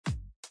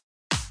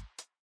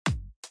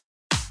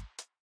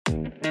Hi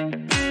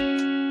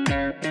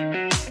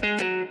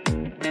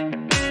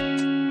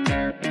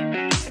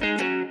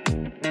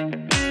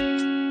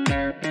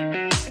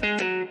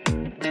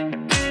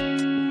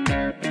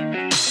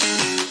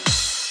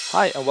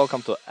and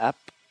welcome to App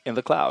in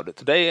the Cloud.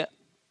 Today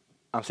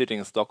I'm sitting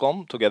in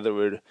Stockholm together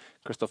with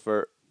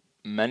Christopher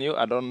MANUE.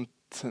 I don't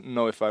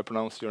know if I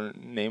pronounce your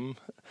name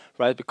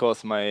right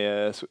because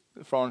my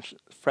French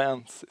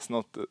is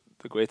not the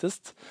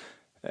greatest.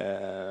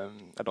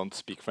 I don't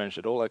speak French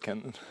at all.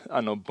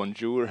 I know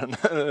bonjour and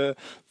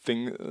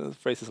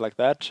phrases like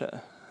that.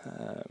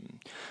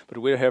 But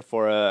we're here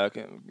for a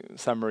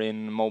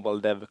Xamarin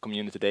Mobile Dev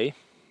Community Day,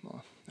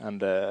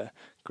 and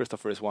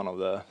Christopher is one of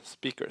the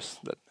speakers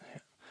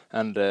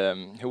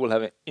he will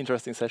have an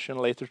interesting session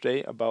later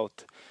today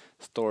about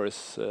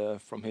stories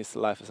from his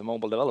life as a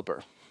mobile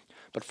developer.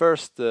 But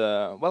first,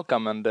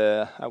 welcome, and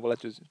I will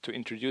let you to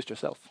introduce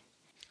yourself.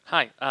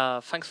 Hi,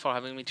 thanks for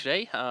having me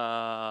today.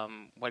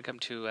 Welcome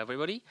to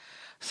everybody.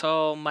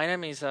 So my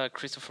name is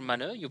Christopher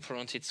MANUE. You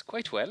pronounce it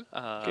quite well.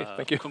 Okay,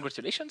 thank you.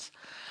 Congratulations.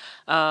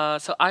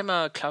 So I'm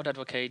a cloud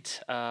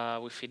advocate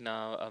within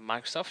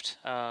Microsoft.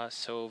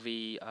 So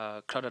the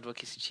cloud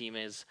advocacy team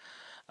is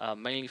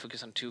mainly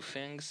focused on two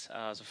things.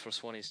 The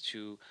first one is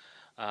to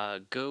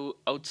go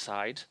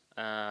outside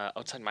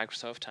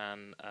Microsoft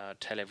and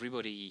tell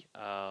everybody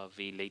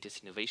the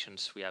latest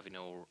innovations we have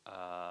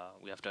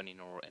done in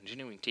our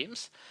engineering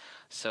teams.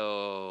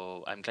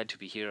 So I'm glad to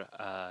be here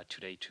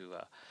today to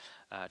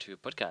your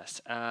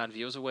podcast. And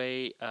the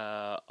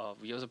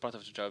other part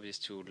of the job is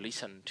to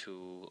listen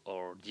to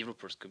our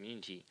developers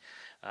community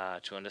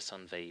to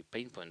understand the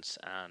pain points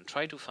and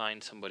try to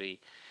find somebody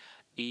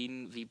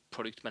in the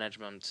product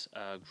management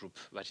group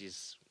that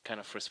is kind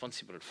of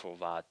responsible for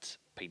that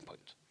pain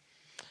point.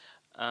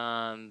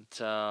 And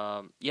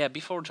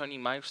before joining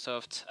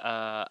Microsoft,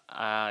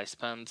 I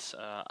spent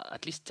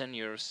at least 10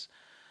 years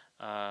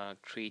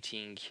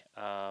creating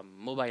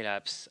mobile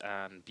apps,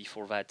 and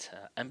before that,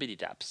 embedded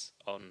apps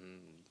on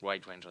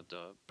wide range of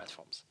the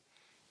platforms.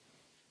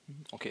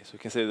 Okay, so you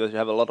can say that you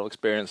have a lot of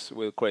experience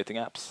with creating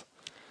apps.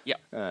 Yeah.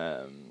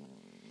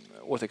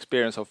 What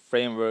experience of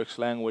frameworks,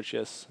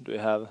 languages do you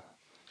have?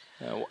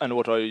 And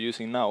what are you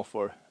using now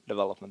for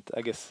development?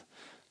 I guess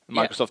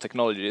Microsoft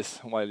technologies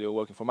while you're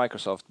working for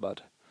Microsoft,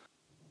 but...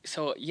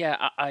 So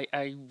yeah,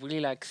 I really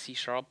like C#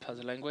 as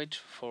a language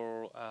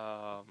for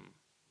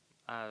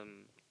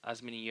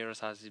as many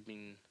years as it's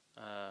been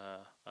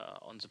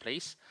on the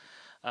place.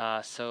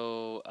 I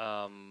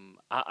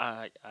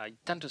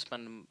tend to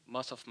spend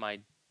most of my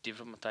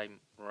development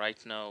time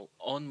right now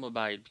on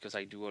mobile because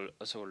I do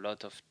also a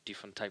lot of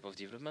different type of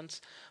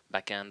developments,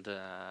 backend,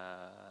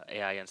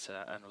 AI, and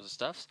other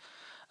stuff.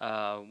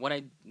 When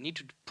I need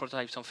to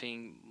prototype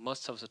something,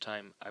 most of the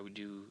time I would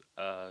do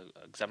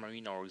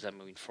Xamarin or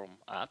Xamarin Form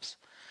apps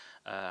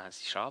and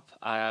C#.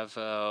 I have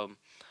a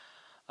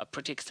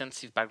pretty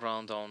extensive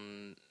background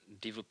on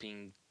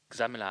developing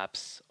XAML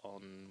apps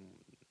on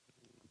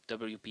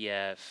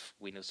WPF,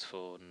 Windows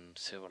Phone,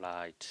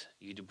 Silverlight,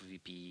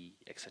 UWP,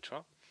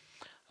 etc.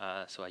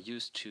 So I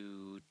used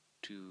to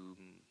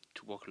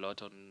work a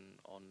lot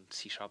on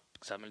C#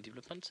 XAML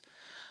development,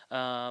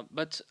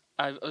 but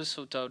I've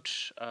also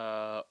touched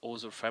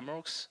other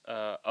frameworks.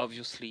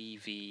 Obviously,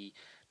 the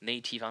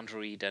native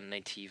Android and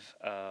native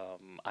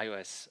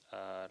iOS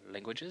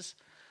languages,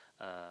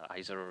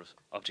 either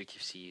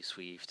Objective-C,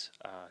 Swift,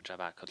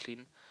 Java,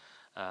 Kotlin.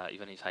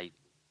 Even if I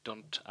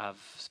don't have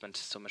spent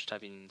so much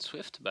time in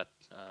Swift, but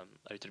a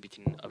little bit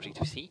in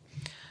Objective-C.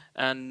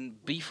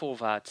 And before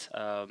that,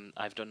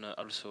 I've done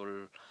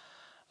also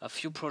a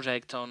few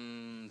projects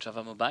on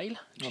Java Mobile,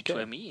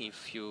 G2ME.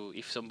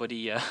 If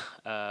somebody,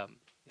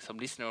 some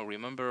listener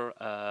remember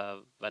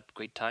that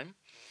great time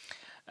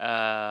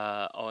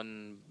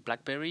on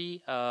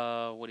BlackBerry,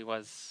 when it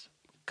was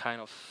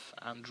kind of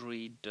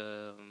Android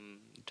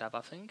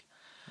Java thing.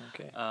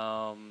 Okay.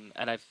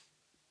 And I've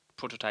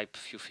prototyped a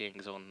few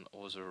things on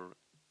other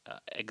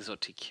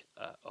exotic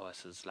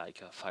OSs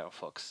like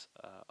Firefox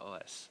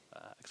OS,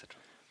 etc.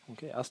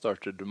 Okay, I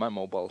started my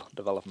mobile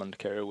development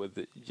career with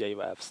the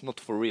Java apps, not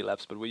for real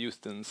apps, but we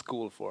used in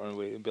school and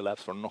we built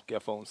apps for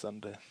Nokia phones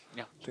and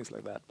things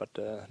like that, but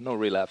no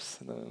real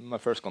apps. My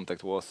first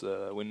contact was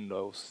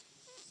Windows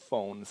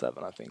Phone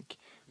 7, I think,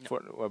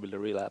 where I built a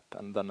real app,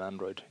 and then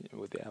Android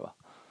with Java.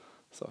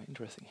 So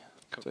interesting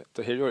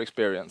to hear your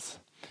experience.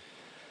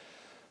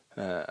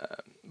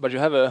 But you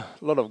have a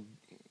lot of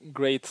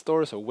great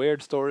stories or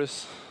weird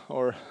stories,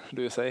 or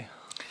do you say?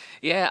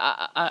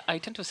 Yeah, I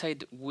tend to say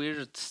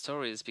weird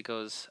stories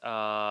because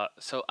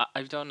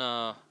I've done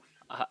I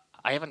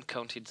haven't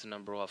counted the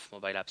number of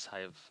mobile apps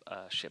I've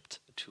shipped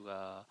to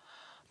a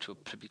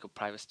public or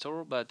private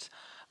store, but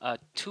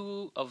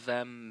two of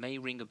them may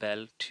ring a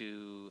bell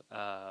to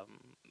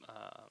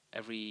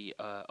every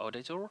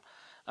auditor.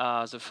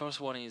 The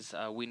first one is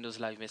Windows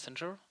Live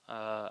Messenger.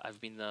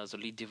 I've been the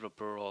lead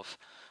developer of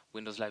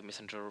Windows Live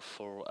Messenger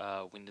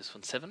for Windows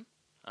Phone 7.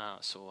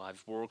 So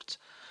I've worked.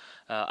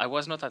 I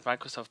was not at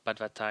Microsoft at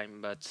that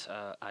time, but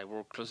I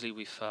worked closely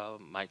with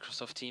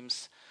Microsoft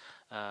teams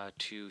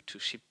to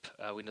ship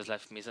Windows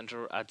Live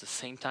Messenger at the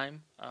same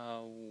time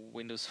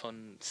Windows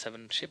Phone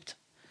 7 shipped.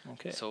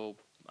 Okay. So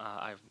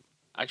I've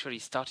actually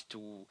started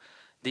to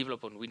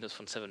develop on Windows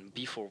Phone 7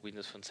 before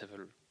Windows Phone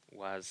 7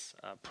 was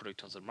a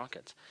product on the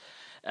market.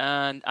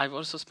 And I've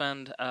also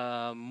spent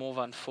more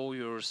than 4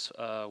 years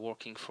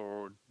working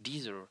for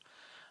Deezer,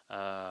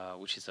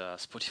 which is a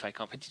Spotify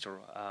competitor,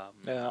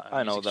 Yeah, a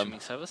I know music them. streaming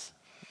service,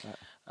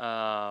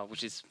 Yeah.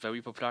 which is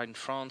very popular in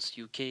France,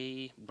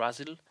 UK,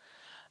 Brazil.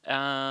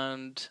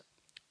 And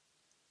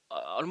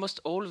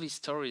almost all these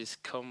stories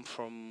come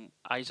from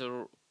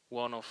either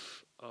one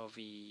of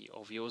the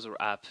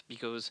other app,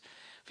 because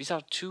these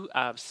are two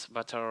apps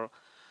that are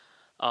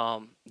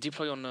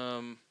deployed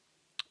on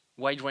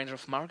wide range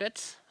of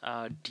markets.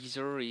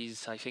 Deezer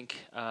is, I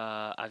think,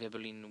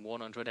 available in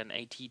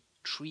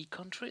 183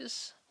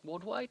 countries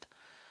worldwide,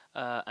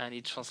 and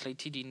it's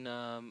translated in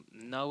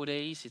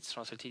nowadays. It's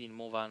translated in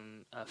more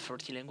than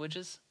 30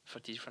 languages,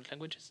 30 different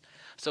languages.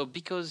 So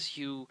because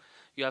you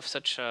have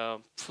such a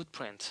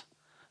footprint,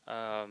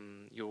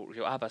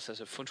 your app has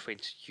a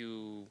footprint,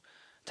 you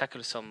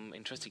tackle some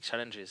interesting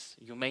challenges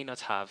you may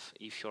not have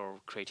if you're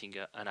creating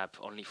an app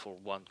only for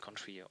one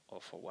country or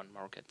for one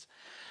market.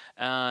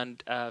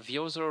 And the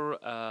other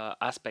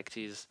aspect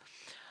is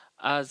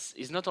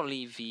not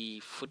only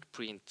the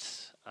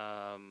footprint,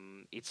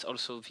 it's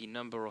also the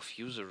number of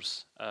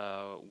users.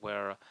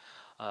 Where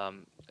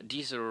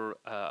Deezer,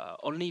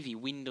 only the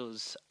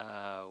Windows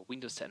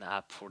 10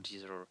 app for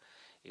Deezer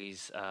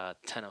is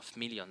 10 of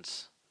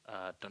millions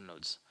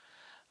downloads.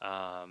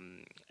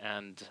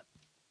 And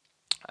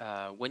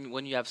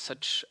when you have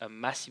such a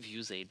massive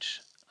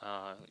usage,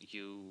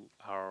 you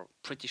are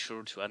pretty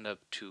sure to end up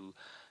to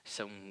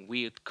some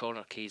weird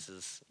corner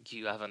cases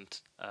you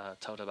haven't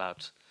thought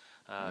about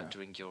Yeah.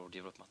 during your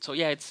development. So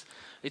yeah, it's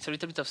a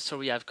little bit of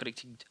story I've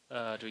collected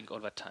during all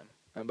that time.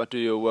 But do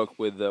you work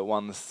with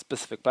one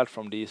specific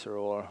platform, Deezer,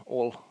 or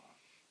all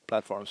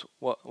platforms?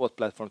 What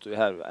platforms do you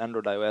have?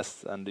 Android,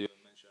 iOS, and do you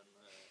mention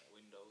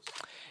Windows?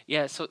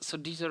 Yeah, so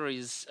Deezer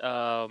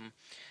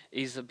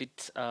is a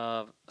bit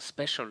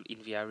special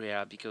in the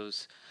area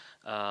because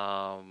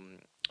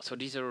so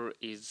Deezer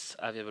is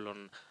available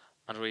on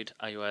Android,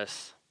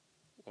 iOS,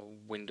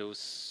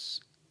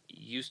 Windows.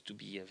 Used to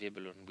be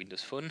available on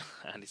Windows Phone,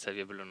 and it's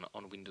available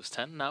on Windows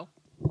 10 now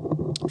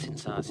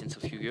since a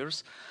few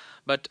years.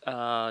 But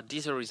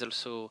Deezer is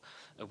also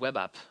a web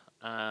app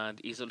and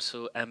is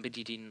also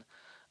embedded in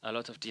a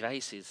lot of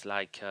devices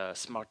like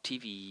smart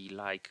TV,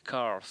 like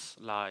cars,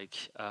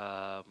 like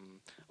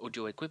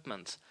audio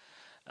equipment.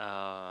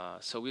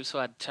 So we also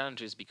had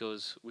challenges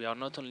because we are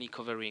not only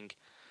covering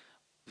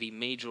the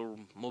major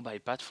mobile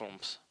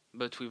platforms,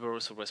 but we were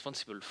also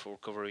responsible for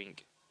covering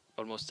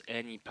almost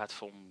any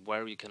platform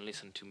where you can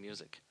listen to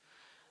music.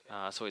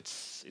 So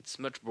it's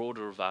much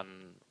broader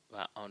than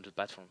on the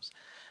platforms,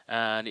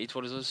 and it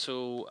was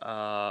also,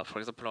 for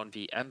example, on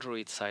the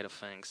Android side of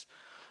things,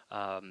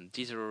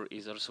 Deezer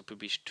is also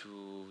published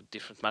to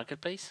different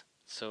marketplace.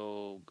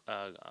 So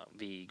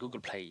the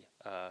Google Play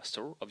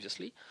store,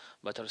 obviously,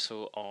 but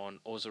also on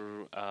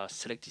other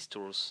selected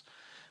stores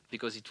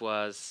because it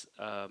was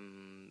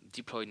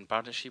deployed in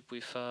partnership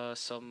with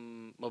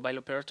some mobile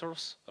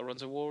operators around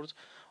the world.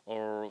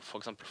 Or, for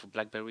example, for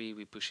BlackBerry,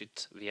 we push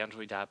the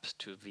Android app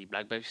to the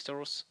BlackBerry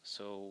stores,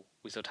 so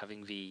without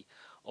having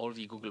all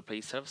the Google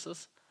Play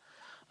services.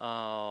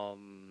 So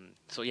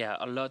yeah,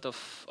 a lot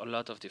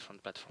of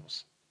different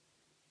platforms.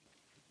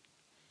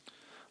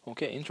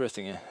 Okay,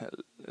 interesting. It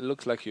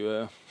looks like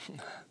you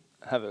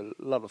have a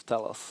lot of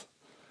tell us.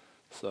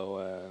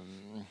 So,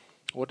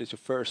 what is your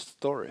first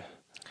story?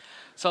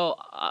 So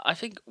I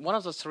think one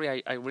of the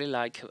story I really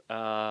like,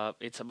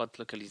 it's about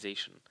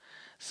localization.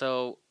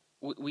 So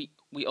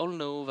we all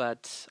know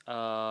that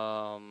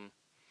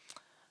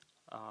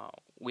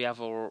we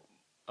have our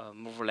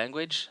mother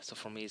language. So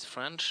for me, it's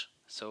French.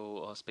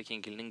 So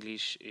speaking in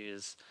English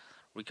is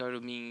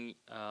requiring me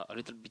a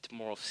little bit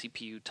more of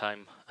CPU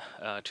time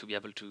to be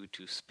able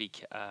to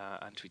speak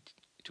and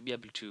to be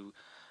able to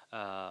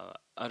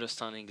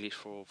understand English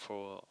for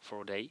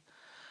a day.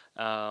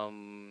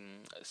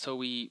 So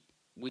we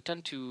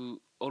tend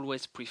to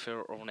always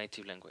prefer our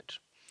native language.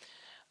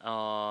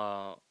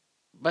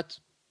 But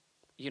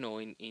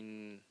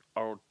in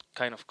our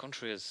kind of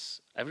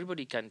countries,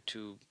 everybody can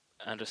to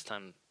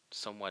understand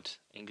somewhat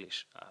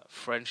English.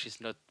 French is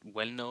not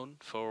well known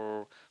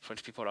for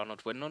French people are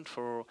not well known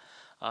for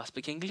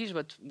speaking English,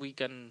 but we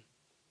can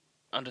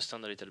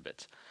understand a little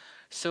bit.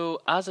 So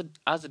as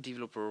a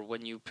developer,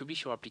 when you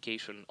publish your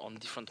application on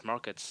different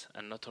markets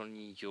and not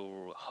only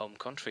your home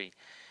country,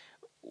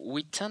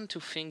 we tend to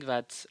think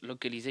that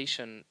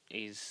localization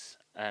is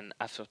an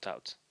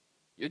afterthought.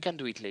 You can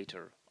do it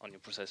later on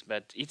your process,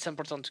 but it's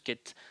important to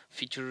get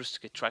features, to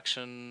get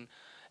traction,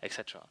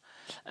 etc.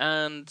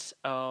 And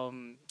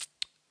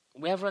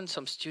we have run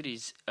some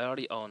studies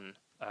early on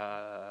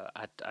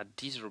at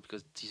Deezer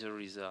because Deezer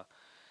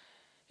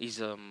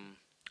is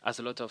has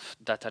a lot of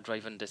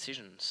data-driven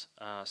decisions.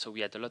 So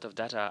we had a lot of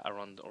data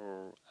around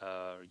our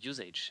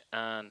usage,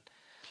 and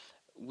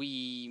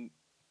we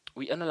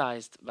we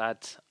analyzed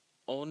that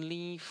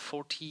only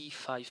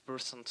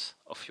 45%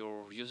 of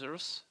your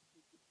users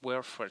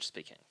were French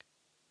speaking.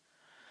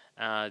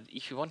 And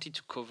if you wanted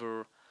to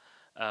cover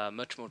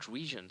much more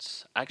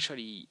regions,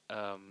 actually,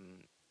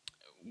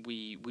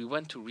 we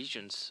went to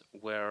regions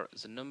where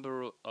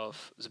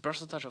the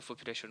percentage of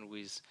population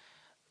with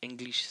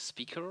English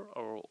speaker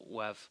or who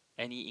have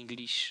any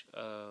English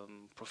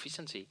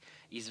proficiency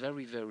is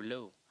very, very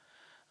low.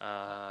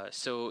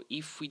 So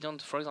if we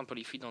don't, for example,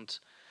 if we don't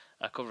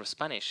cover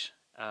Spanish,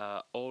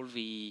 all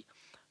the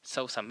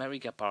South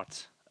America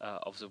part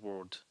of the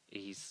world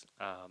is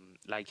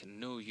like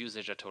no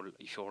usage at all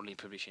if you only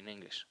publish in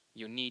English.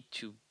 You need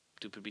to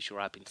publish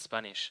your app in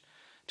Spanish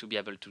to be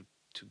able to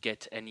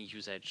get any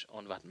usage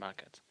on that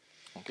market.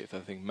 Okay, so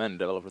I think many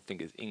developers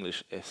think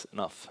English is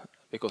enough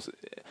because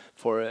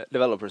for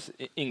developers,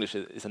 English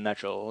is a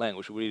natural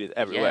language. We read it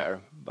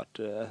everywhere, but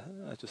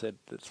as you said,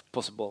 it's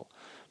possible,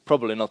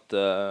 probably not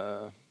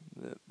the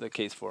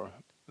case for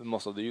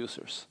most of the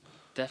users.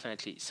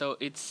 Definitely. So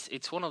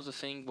it's one of the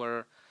things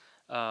where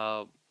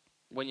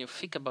when you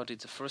think about it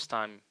the first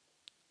time,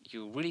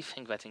 you really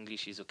think that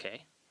English is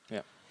okay.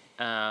 Yeah.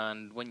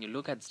 And when you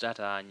look at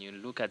data and you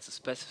look at the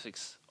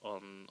specifics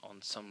on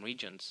some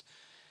regions,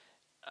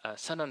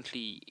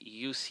 suddenly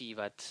you see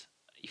that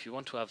if you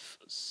want to have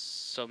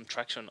some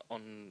traction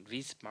on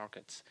these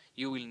markets,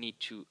 you will need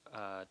to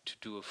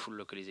do a full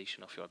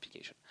localization of your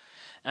application,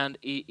 and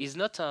it is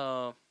not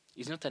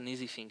an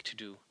easy thing to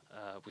do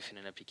within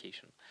an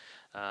application,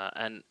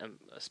 and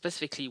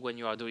specifically when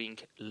you are doing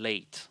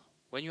late.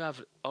 When you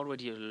have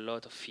already a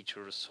lot of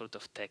features, sort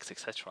of text,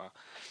 etc.,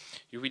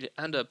 you will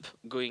end up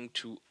going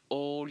to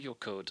all your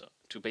code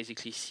to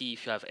basically see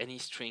if you have any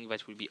string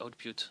that will be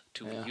output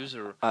to the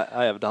user.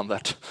 I have done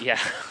that. Yeah,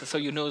 so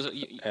you know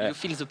you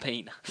feel the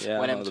pain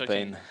when I'm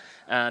talking.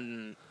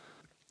 And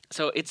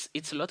so it's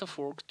a lot of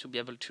work to be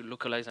able to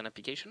localize an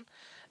application,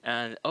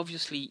 and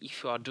obviously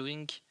if you are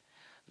doing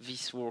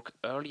this work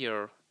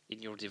earlier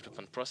in your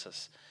development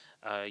process,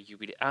 you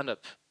will end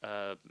up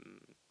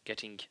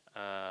getting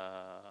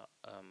a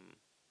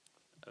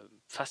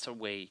faster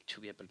way to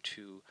be able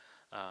to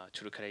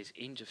localize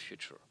in the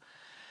future.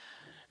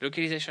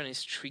 Localization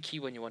is tricky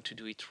when you want to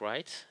do it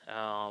right,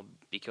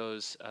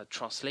 because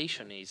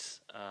translation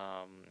is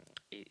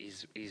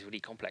really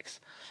complex.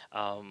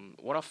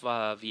 One of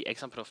the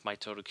example of my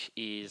talk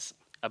is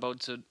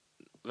about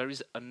there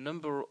is a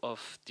number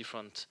of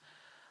different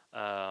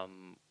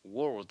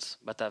words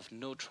that have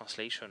no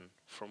translation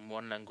from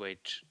one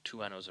language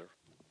to another.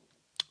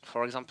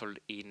 For example,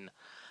 in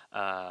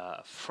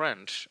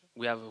French,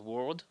 we have a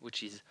word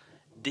which is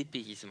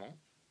dépaysement,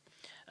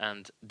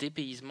 and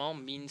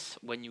dépaysement means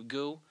when you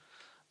go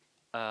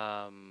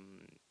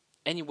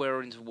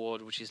anywhere in the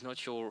world which is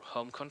not your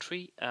home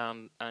country,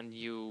 and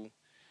you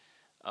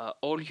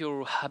all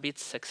your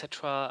habits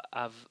etc.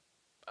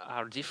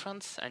 are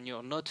different, and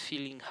you're not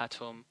feeling at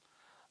home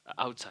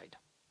outside.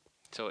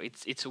 So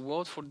it's a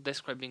word for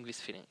describing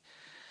this feeling.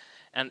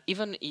 And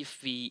even if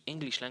the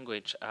English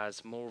language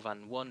has more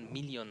than 1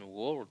 million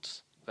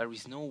words, there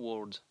is no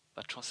word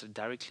that translates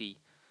directly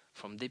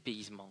from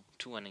dépaysement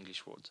to an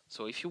English word.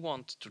 So if you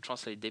want to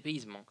translate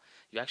dépaysement,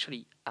 you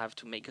actually have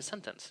to make a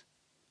sentence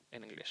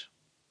in English.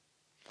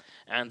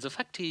 And the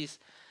fact is,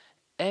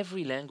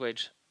 every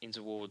language in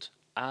the world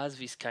has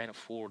this kind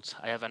of words.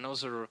 I have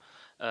another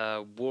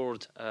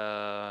word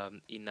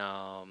in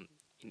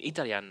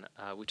Italian,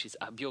 which is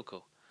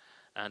abiocco.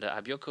 And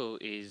abiocco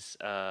is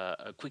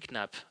a quick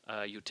nap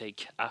you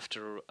take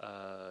after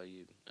a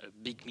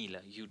big meal,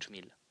 a huge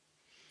meal.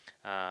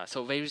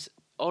 So there's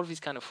all these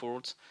kind of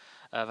words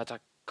that are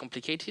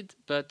complicated,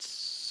 but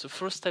the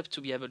first step to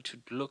be able to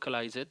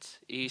localize it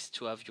is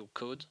to have your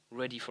code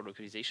ready for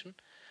localization.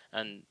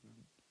 And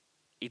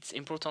it's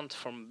important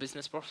from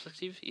business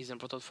perspective, it's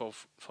important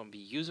from the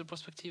user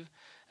perspective,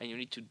 and you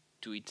need to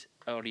do it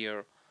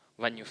earlier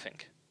than you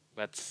think.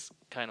 That's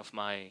kind of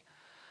my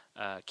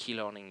key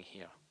learning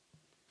here.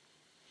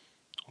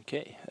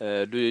 Okay.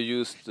 Do you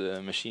use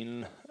the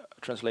machine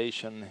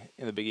translation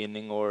in the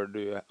beginning, or do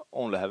you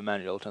only have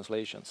manual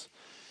translations?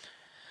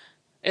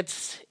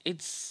 It's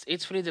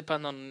really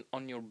depend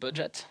on your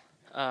budget.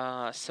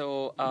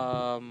 So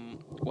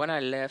when I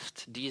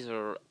left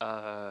Deezer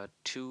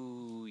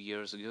 2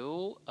 years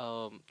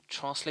ago,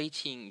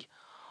 translating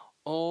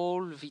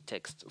all the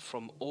text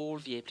from all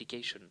the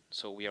application.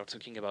 So we are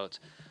talking about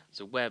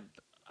the web,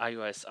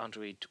 iOS,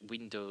 Android,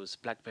 Windows,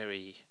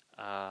 BlackBerry,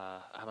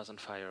 Amazon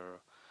Fire,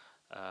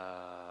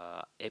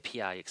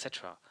 API,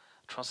 etc.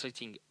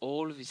 Translating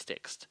all this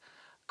text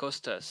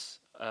cost us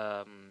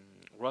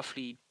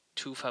roughly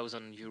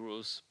 2,000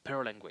 euros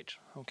per language.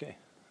 Okay.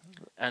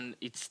 And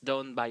it's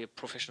done by a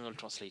professional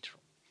translator.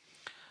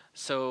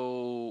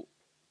 So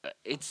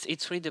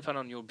it's really depend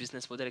on your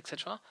business model,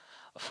 etc.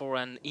 For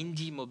an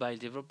indie mobile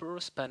developer,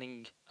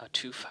 spending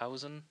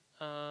 2,000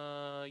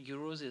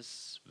 euros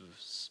is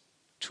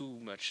too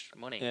much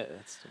money. Yeah,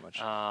 it's too much.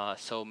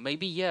 So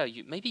maybe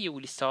you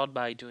will start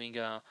by doing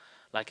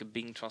like a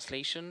Bing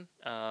translation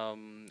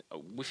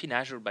within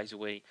Azure. By the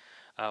way,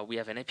 we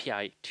have an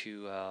API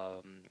to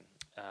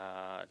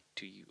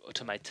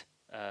automate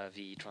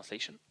the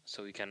translation,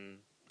 so you can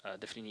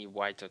definitely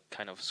write a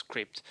kind of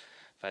script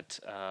that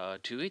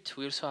do it.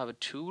 We also have a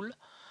tool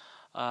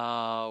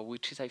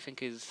which is, I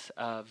think, is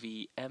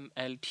the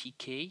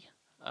MLTK.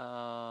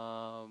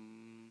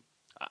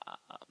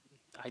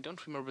 I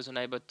don't remember the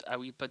name, but I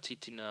will put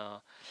it in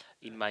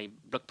my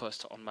blog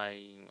post on my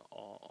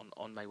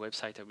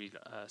website. I will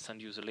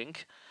send you the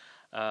link.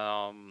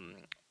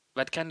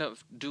 That kind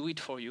of do it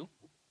for you.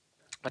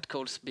 That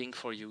calls Bing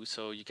for you,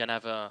 so you can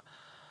have a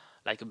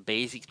like a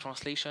basic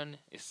translation.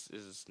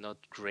 Is not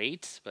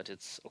great, but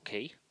it's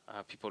okay.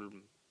 People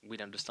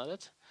will understand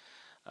it.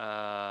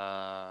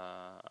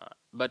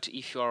 But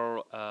if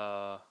you're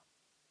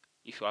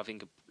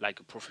having like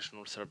a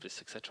professional service,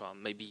 etc.,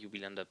 maybe you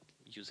will end up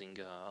using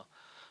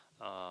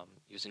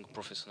using a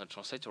professional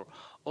translator,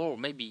 or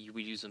maybe you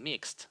will use a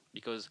mixed.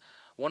 Because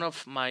one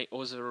of my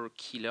other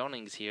key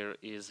learnings here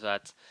is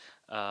that,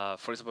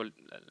 for example,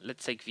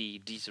 let's take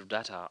the Deezer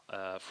data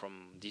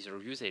from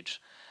Deezer usage.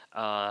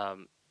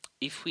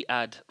 If we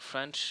add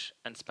French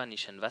and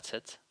Spanish and that's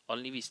it,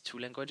 only these two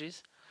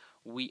languages,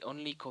 we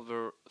only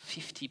cover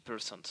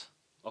 50%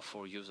 of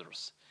our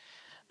users.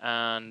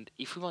 And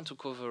if we want to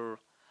cover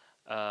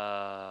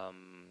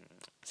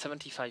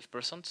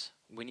 75%,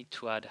 we need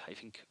to add, I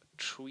think,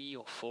 3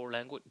 or 4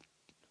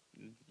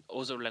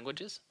 other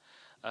languages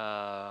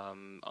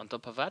on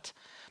top of that.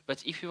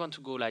 But if you want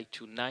to go like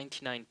to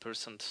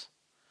 99%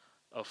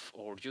 of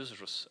our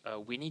users,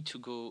 we need to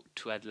go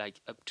to add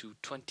like up to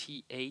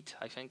 28,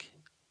 I think,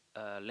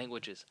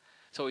 languages.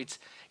 So it's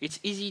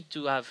easy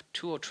to have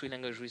 2 or 3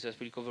 languages that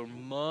will cover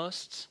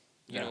most,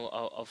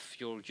 of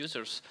your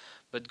users,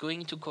 but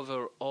going to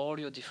cover all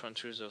your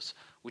different users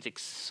will take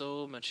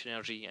so much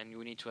energy, and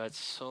you need to add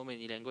so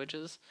many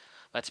languages.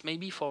 But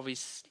maybe for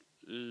these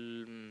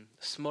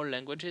small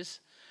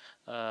languages,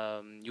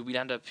 you will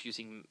end up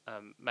using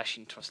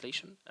machine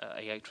translation,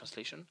 AI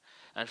translation,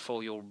 and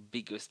for your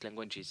biggest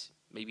languages,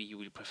 maybe you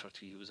will prefer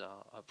to use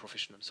a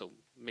professional. So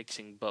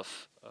mixing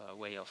both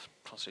way of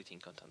translating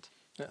content.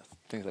 Yeah,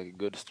 seems like a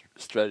good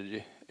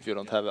strategy if you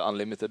don't have an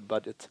unlimited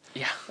budget.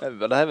 Yeah.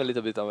 But I have a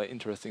little bit of an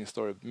interesting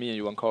story. Me and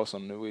Johan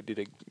Carlson, we did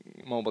a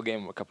mobile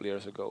game a couple of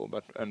years ago,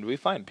 and we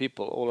find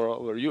people all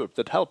over Europe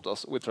that helped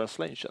us with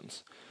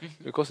translations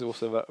because it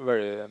was a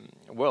very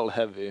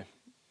heavy.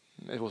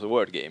 It was a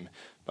word game,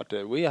 but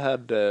we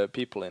had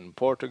people in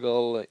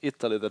Portugal,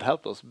 Italy that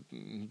helped us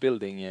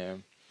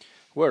building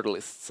word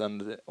lists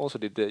and also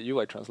did the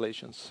UI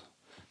translations.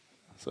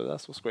 So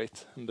that was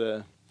great.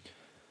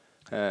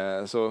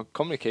 And so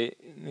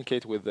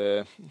communicate with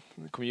the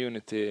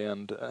community,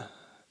 and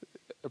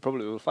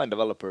probably will find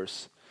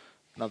developers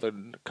in other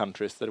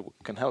countries that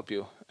can help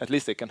you. At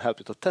least they can help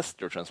you to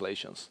test your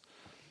translations.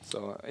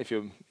 So if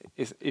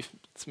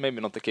it's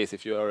maybe not the case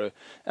if you are an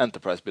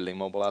enterprise building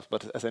mobile apps,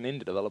 but as an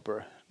indie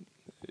developer,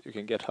 you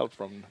can get help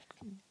from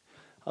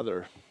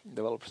other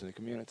developers in the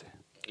community.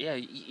 Yeah,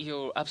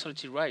 you're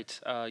absolutely right.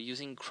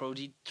 Using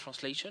crowded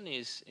translation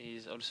is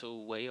also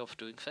a way of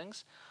doing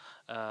things.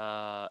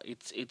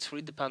 It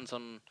really depends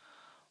on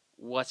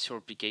what's your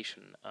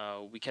application.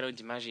 We cannot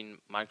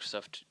imagine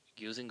Microsoft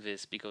using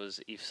this, because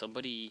if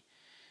somebody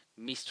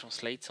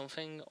mistranslates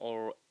something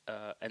or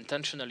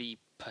intentionally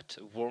put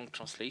a wrong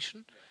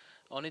translation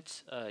on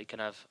it, it can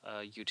have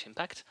a huge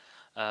impact.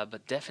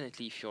 But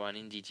definitely, if you're an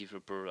indie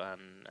developer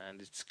and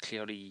it's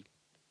clearly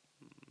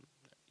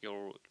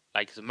your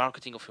like the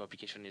marketing of your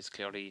application is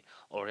clearly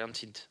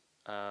oriented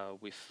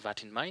with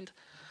that in mind,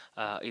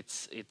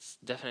 it's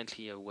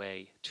definitely a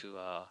way to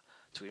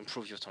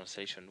improve your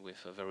translation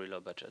with a very low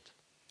budget.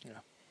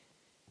 Yeah.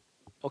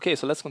 Okay,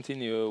 so let's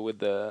continue with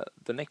the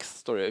next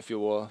story. If you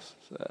will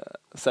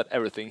said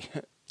everything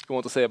you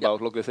want to say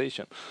about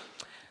localization.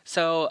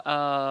 So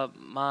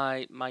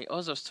my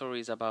other story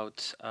is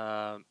about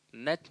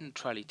net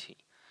neutrality.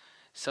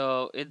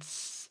 So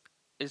it's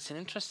an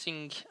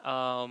interesting.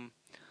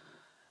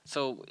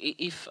 So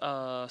if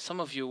some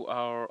of you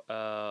are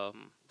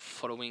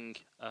following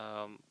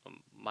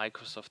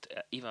Microsoft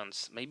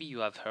events, maybe you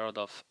have heard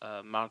of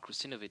Mark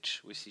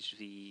Russinovich, which is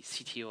the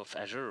CTO of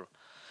Azure.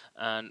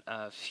 And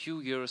a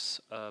few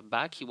years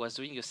back, he was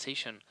doing a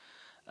session,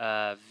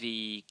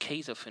 the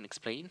case of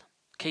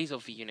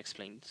the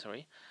unexplained,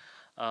 sorry,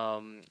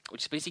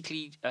 which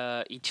basically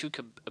he took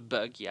a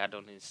bug he had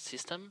on his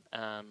system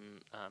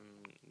and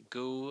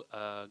go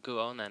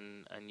on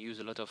and use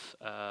a lot of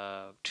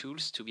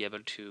tools to be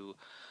able to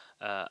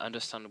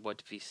understand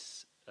what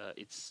this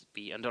it's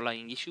the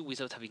underlying issue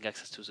without having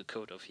access to the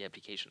code of the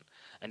application.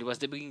 And he was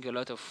debugging a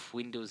lot of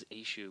Windows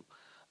issue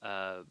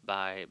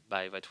by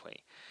that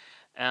way.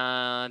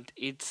 And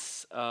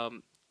it's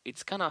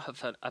kind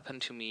of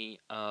happened to me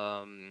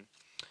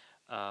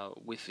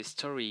with this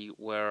story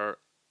where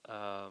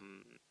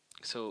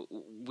so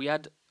we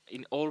had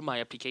in all my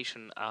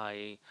application,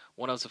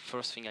 one of the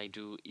first thing I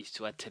do is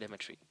to add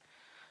telemetry.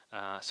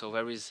 So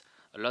there is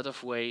a lot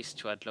of ways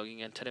to add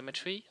logging and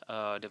telemetry,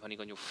 depending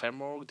on your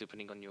framework,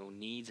 depending on your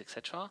needs,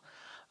 etc.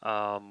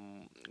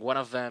 One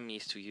of them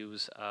is to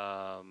use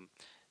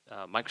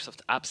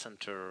Microsoft App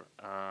Center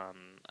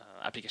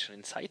application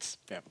insights.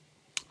 Yeah.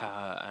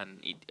 And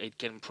it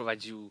can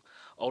provide you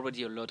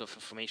already a lot of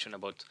information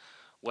about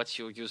what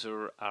your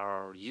users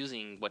are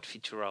using, what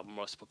features are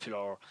most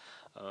popular.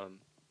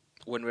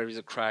 When there is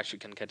a crash, you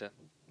can get a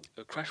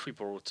crash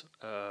report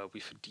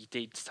with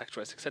detailed stack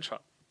trace, etc.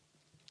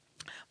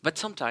 But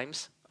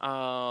sometimes you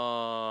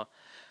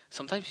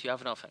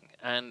have nothing,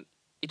 and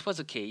it was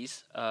the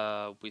case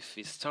with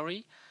this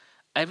story.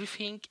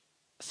 Everything.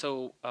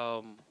 So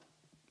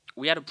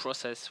we had a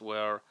process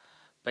where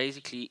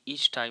basically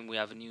each time we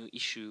have a new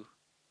issue,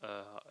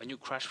 a new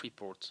crash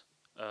report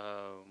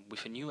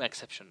with a new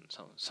exception,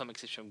 some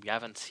exception we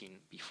haven't seen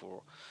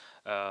before,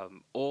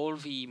 all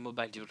the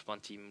mobile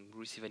development team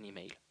receive an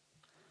email.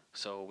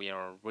 So we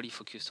are really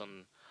focused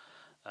on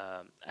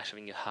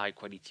having a high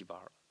quality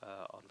bar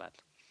on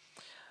that.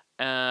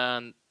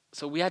 And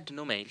so we had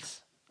no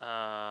mails.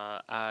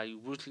 I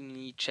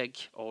routinely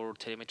check our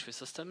telemetry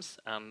systems,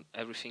 and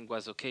everything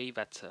was okay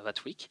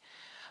that week.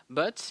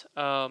 But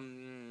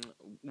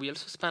we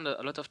also spend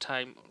a lot of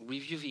time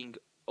reviewing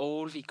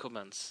all the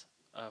comments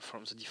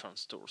from the different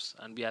stores,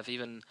 and we have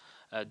even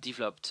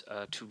developed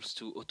tools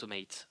to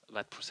automate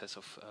that process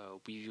of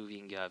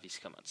reviewing these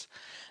comments.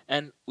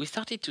 And we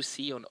started to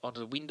see on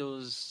the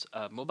Windows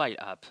mobile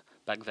app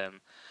back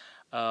then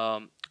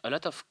a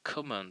lot of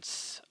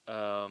comments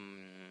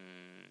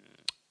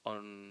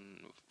on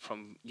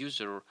from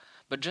user,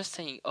 but just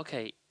saying,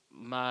 okay,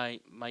 my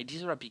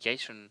Deezer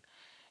application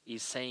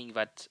is saying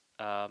that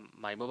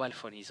my mobile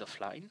phone is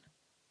offline,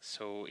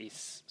 so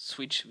it's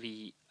switch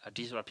the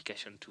Deezer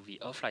application to the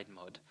offline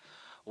mode,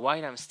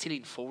 while I'm still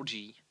in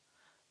 4G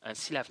and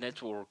still have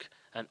network,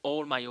 and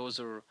all my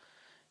other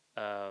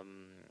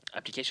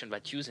applications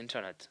that use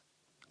internet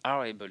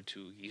are able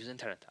to use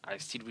internet. I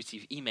still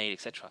receive email,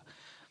 etc.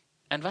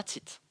 And that's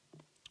it.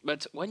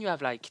 But when you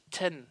have like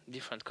 10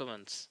 different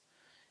comments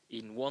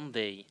in one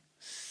day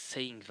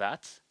saying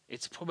that,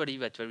 it's probably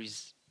that there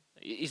is,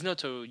 it's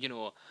not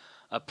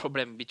a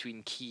problem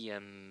between key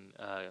and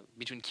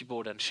between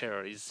keyboard and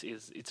share. It's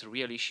a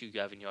real issue you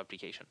have in your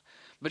application.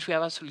 But we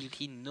have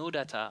absolutely no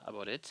data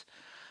about it.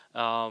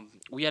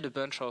 We had a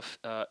bunch of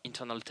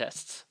internal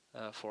tests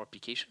for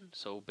application.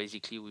 So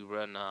basically we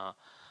run a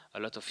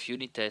lot of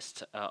unit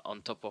tests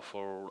on top of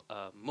our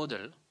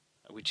model,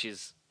 which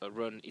is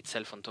run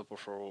itself on top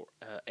of our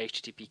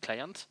HTTP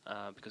client,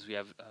 because we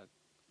have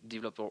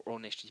developed our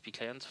own HTTP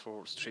client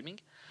for streaming.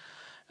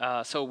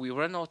 So we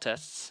run our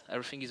tests,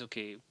 everything is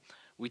okay.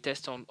 We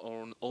test on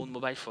our own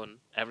mobile phone,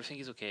 everything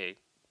is okay.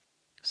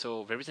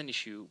 So there is an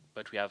issue,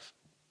 but we have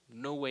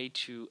no way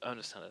to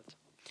understand it.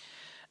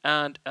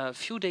 And a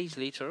few days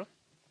later,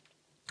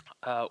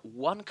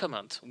 one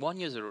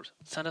user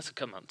sent us a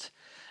comment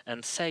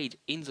and said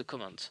in the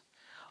comment,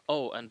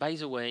 oh, and by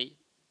the way,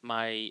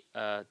 my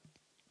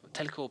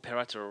telco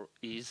operator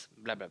is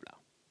blah blah blah.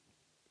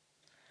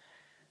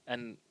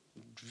 And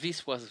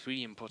this was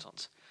really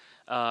important.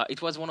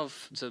 It was one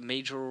of the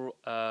major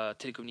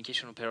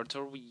telecommunication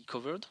operator we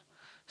covered.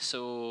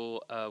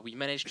 So we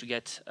managed to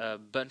get a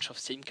bunch of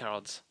SIM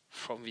cards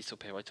from this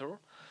operator.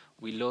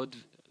 We load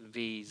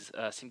these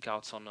SIM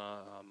cards on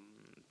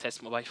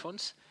test mobile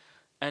phones,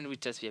 and we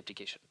test the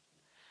application.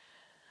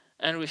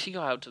 And we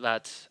figure out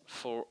that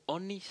for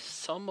only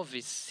some of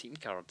these SIM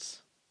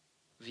cards,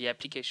 the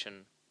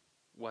application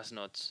was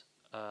not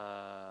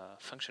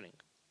functioning.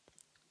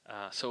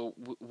 So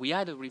we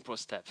had a report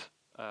step,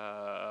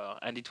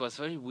 and it was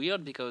very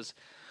weird because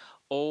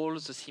all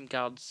the SIM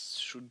cards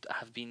should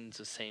have been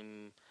the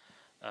same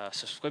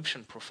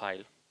subscription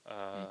profile.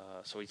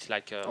 So it's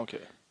like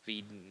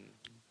the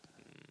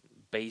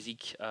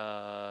basic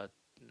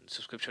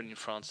subscription in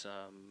France,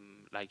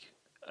 like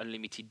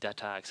unlimited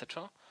data,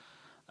 etc.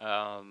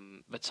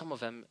 But some of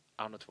them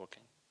are not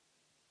working.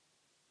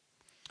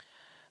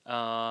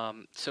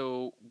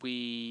 So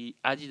we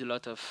added a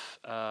lot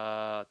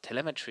of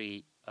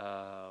telemetry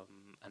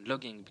and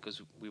logging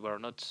because we were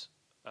not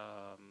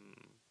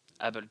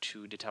able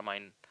to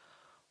determine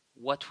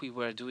what we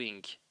were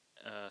doing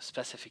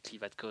specifically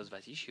that caused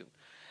that issue.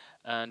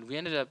 And we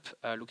ended up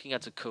looking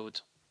at the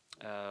code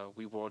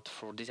we wrote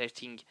for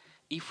detecting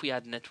if we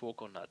had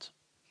network or not.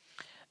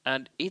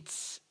 And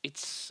it's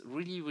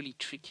really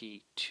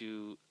tricky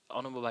to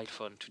on a mobile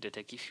phone to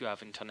detect if you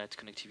have internet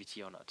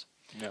connectivity or not.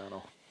 Yeah, I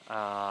know.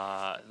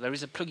 There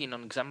is a plugin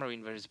on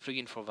Xamarin. There is a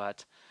plugin for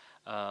that,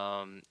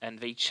 and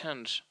they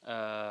changed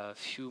a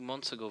few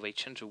months ago. They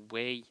changed the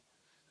way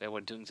they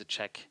were doing the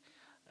check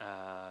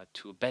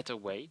to a better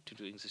way to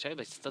doing the check,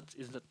 but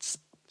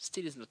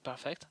still is not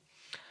perfect.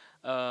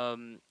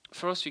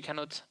 First, you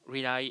cannot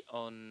rely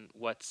on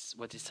what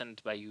is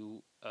sent by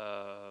you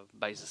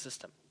by the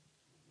system,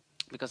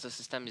 because the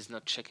system is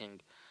not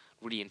checking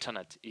really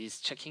internet. It is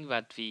checking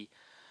that the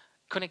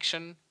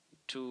connection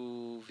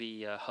to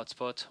the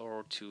hotspot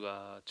or to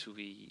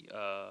the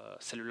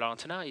cellular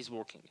antenna is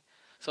working.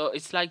 So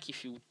it's like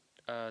if you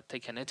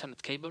take an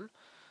Ethernet cable,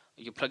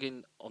 you plug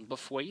in on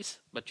both ways,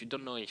 but you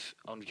don't know if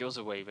on the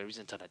other way there is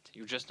internet.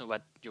 You just know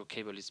that your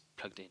cable is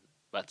plugged in.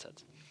 That's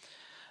it.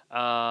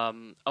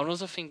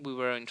 Another thing we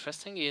were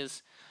interesting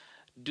is,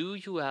 do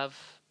you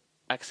have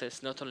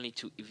access not only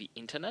to the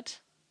internet,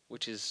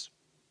 which is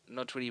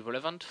not really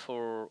relevant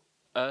for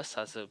us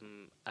as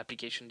an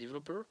application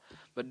developer,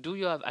 but do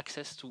you have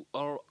access to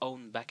our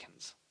own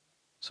backends?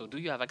 So do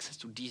you have access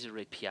to Deezer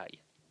API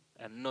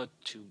and not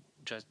to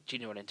just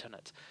general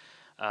internet?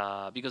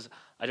 Because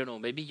I don't know,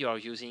 maybe you are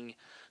using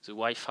the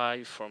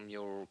Wi-Fi from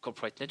your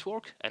corporate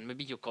network, and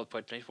maybe your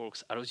corporate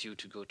networks allows you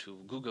to go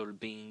to Google,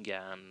 Bing,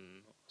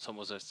 and some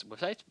other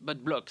website,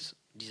 but blocks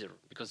Deezer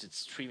because it's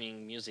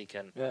streaming music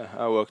and Yeah,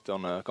 I worked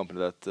on a company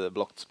that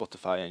blocked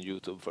Spotify and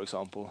YouTube, for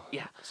example.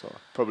 yeah, So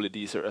probably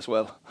Deezer as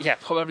well. yeah,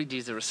 probably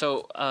Deezer.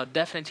 So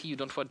definitely you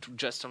don't want to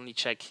just only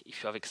check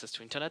if you have access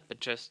to internet, but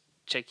just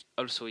check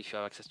also if you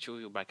have access to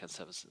your backend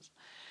services.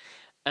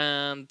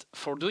 And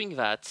for doing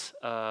that,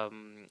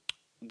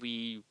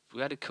 we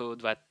had a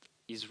code that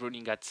is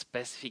running at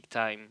specific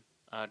time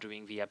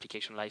during the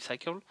application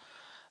lifecycle.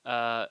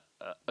 A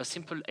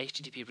simple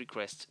HTTP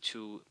request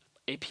to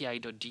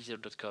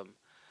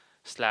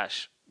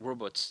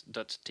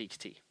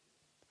api.deezer.com/robots.txt,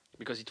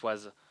 because it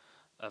was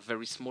a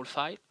very small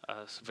file,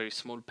 a very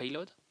small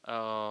payload,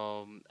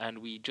 and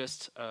we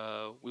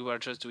were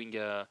just doing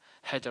a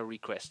header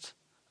request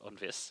on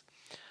this,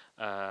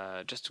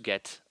 just to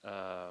get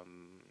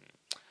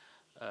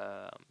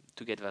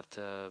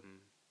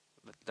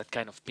that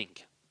kind of ping,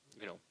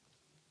 you know.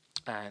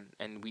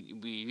 And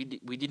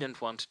we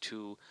didn't want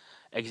to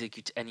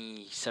execute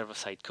any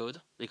server-side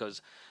code,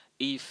 because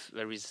if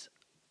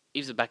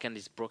the backend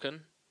is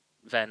broken,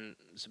 then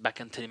the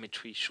backend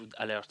telemetry should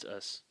alert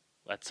us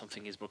that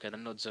something is broken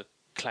and not the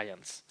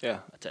client's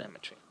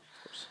telemetry.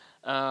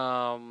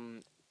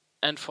 And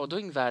for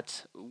doing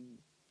that,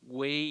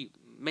 way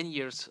many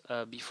years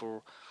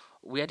before,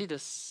 we added a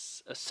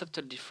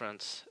subtle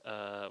difference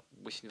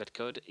within that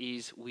code.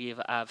 Is we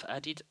have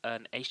added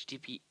an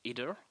HTTP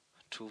header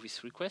to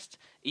this request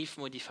if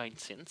modified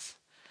since,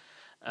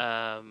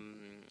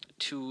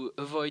 to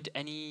avoid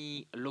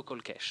any local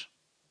cache.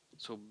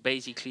 So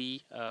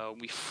basically,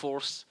 we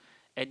force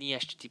any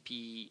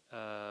HTTP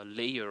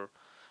layer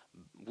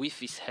with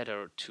this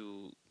header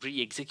to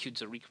re-execute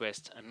the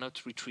request and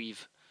not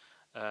retrieve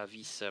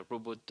this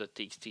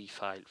robot.txt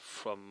file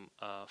from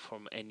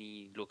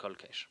any local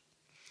cache.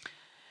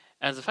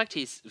 And the fact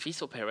is,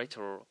 this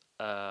operator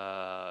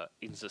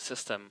in the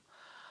system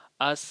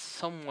has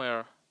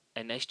somewhere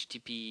an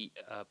HTTP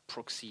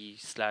proxy /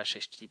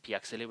 HTTP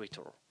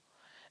accelerator,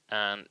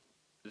 and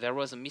there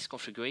was a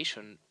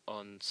misconfiguration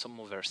on some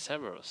of their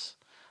servers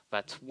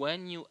that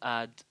when you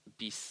add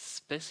these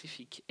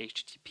specific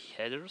HTTP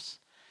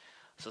headers,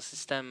 the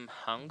system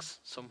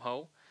hangs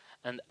somehow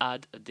and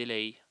add a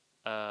delay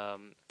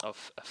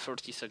of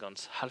 30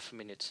 seconds, half a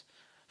minute,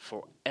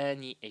 for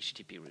any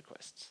HTTP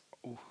requests.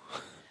 Ooh.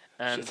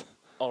 And Shit.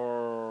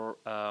 our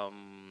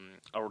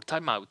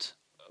timeout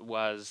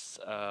was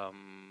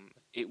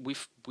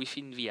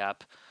within the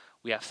app.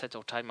 We have set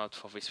our timeout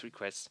for this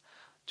request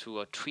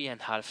to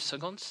 3.5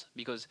 seconds,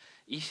 because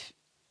if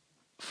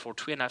for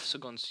 3.5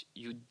 seconds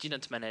you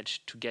didn't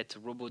manage to get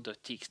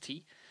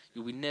robot.txt,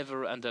 you will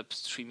never end up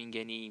streaming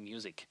any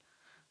music.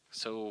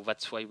 So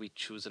that's why we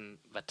chosen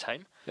that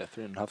time. Yeah,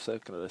 3.5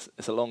 seconds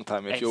is a long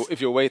time if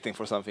It's- you're waiting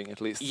for something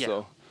at least. Yeah.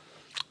 So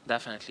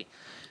Definitely.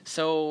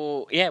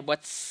 So yeah,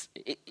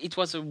 it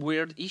was a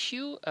weird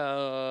issue.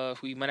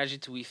 We managed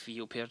it with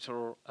the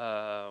operator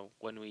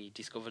when we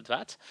discovered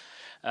that,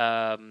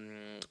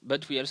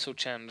 but we also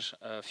changed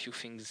a few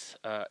things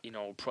in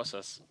our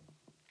process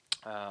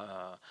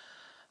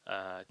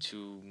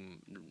to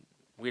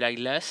rely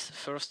less.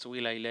 First,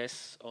 rely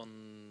less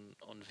on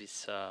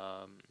this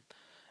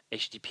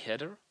HTTP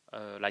header,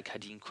 like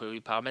adding query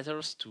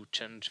parameters to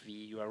change the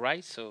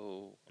URI,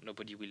 so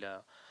nobody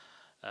will.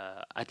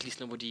 At least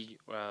nobody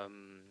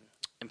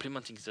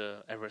implementing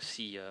the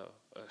RFC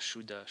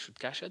should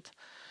cache it.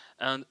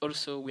 And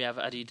also we have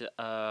added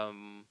a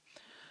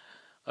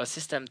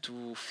system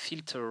to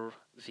filter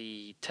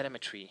the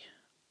telemetry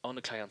on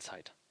the client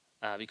side,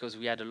 because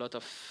we had a lot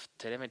of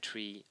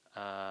telemetry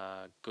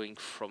going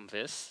from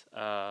this,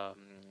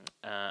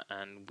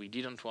 and we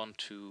didn't want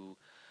to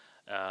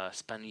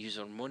spend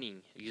user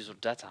money, user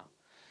data,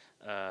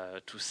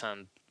 to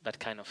send that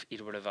kind of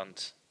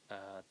irrelevant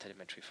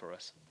telemetry for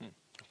us.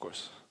 of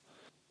course.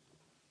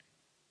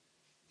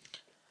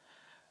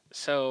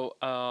 So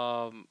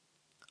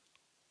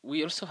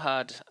we also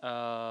had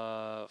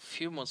a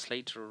few months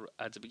later,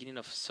 at the beginning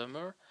of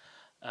summer,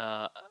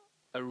 a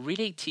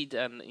related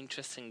and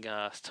interesting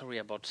story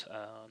about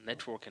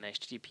network and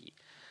HTTP.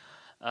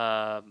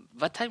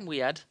 That time we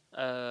had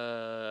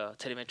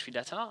telemetry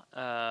data,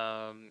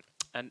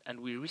 and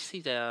we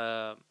received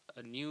a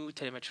new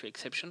telemetry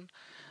exception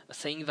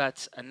saying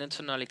that an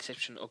internal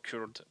exception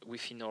occurred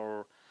within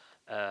our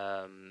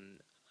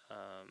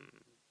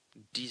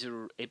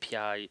Deezer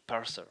API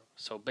parser.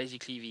 So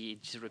basically, the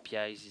Deezer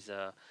API is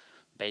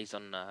based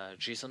on a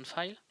JSON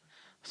file.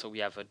 So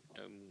we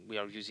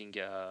are using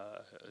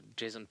a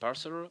JSON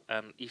parser,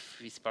 and if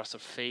this parser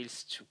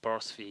fails to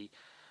parse the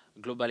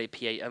global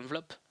API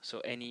envelope. So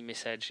any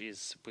message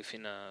is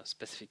within a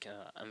specific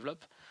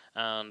envelope,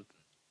 and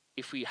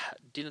if we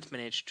didn't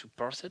manage to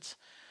parse it,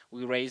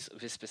 we raise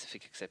this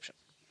specific exception.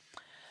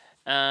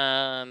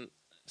 And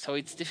so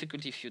it's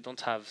difficult if you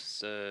don't have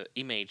the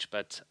image,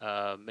 but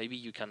maybe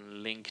you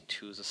can link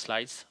to the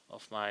slides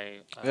of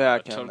my Yeah, I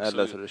can talk, add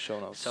that to the show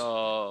notes.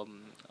 so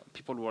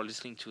people who are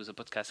listening to the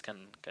podcast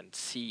can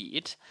see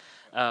it.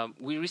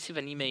 We receive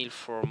an email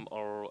from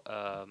our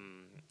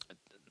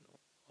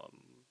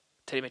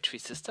telemetry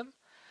system,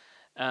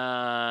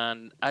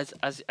 and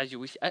as you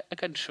wish, I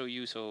can show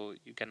you so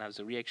you can have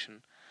the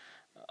reaction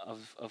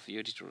of the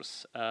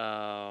auditors.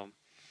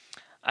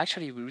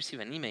 Actually, we receive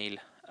an email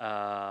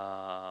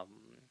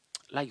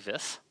like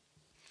this.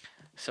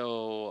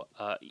 So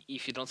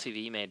if you don't see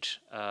the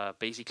image,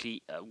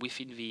 basically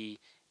within the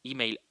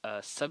email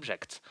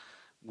subject,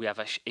 we have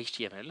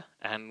HTML,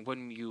 and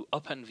when you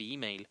open the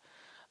email,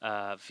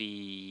 our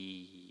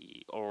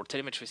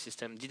telemetry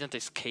system didn't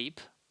escape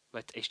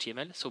that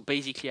HTML. So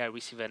basically, I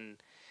receive an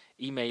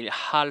email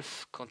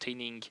half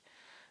containing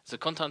the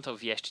content of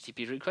the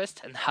HTTP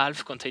request and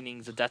half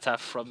containing the data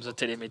from the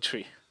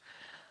telemetry.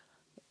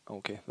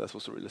 Okay, that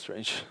was really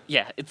strange.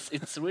 Yeah,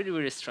 it's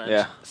really strange.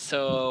 Yeah.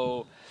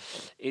 So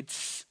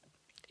it's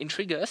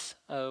intrigue us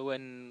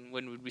when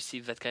we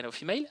receive that kind of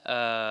email.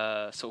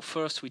 So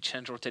first we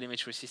change our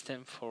telemetry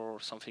system for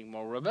something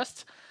more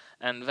robust,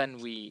 and then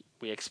we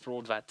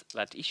explored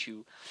that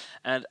issue.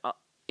 And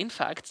in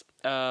fact,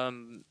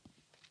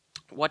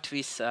 what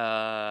this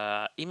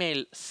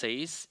email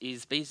says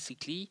is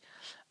basically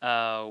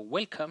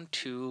welcome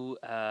to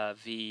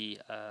the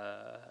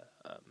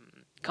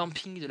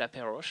camping de la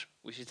Perroche,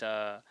 which is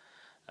a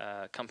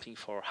camping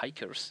for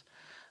hikers.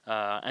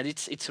 And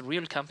it's a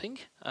real camping.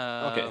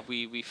 Okay.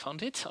 We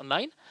found it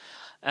online,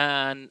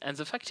 and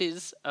the fact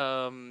is,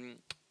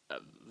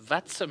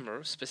 that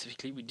summer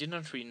specifically, we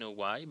didn't really know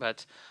why,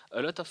 but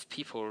a lot of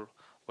people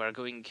were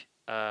going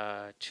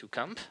to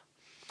camp,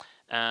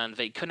 and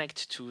they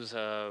connect to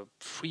the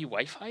free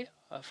Wi-Fi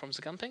from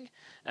the camping,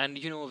 and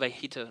they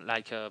hit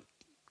a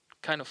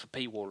kind of a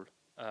paywall.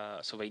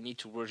 So they need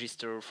to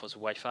register for the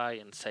Wi-Fi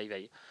and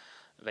say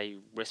they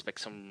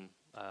respect some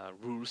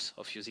rules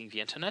of using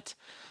the internet,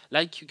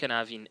 like you can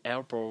have in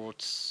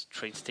airports,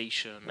 train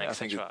station, I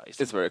think etc.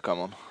 it's very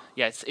common.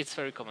 Yeah, it's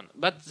very common.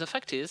 But the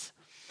fact is,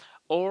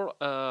 our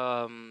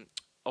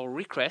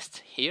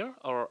request here,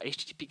 our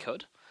HTTP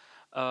code,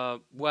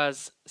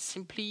 was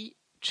simply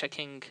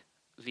checking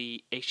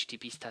the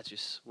HTTP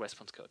status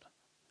response code,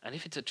 and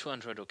if it's a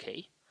 200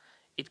 OK,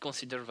 it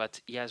considers that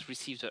he has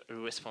received a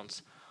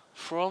response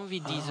from the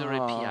Deezer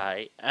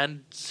API,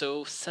 and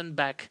so send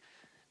back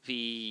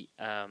the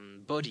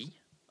body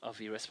of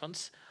the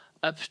response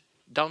up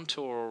down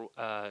to our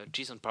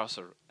JSON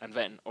parser, and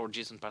then our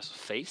JSON parser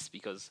fails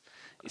because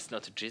it's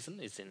not a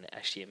JSON, it's in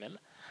HTML,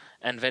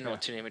 and then our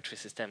telemetry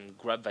system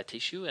grab that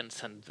issue and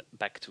send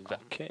back to them,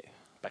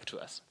 back to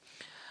us.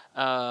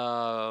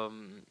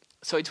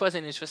 So it was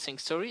an interesting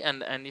story,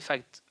 and in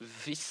fact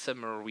this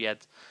summer we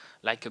had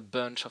like a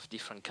bunch of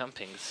different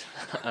campings.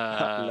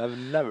 I've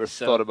never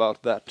thought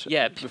about that.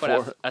 Yeah, people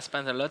before. have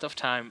spent a lot of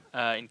time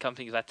in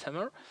camping that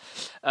summer.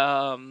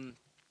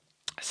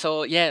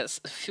 So yes,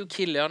 a few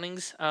key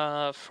learnings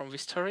from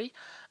this story.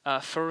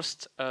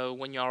 First,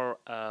 when you're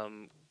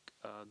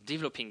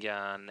developing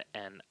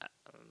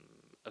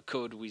a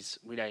code with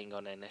relying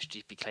on an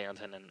HTTP client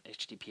and an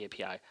HTTP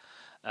API,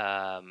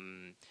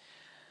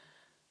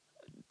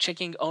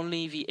 checking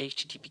only the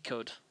HTTP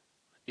code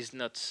is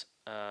not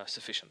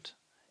sufficient.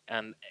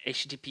 And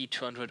HTTP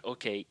 200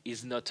 OK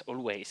is not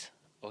always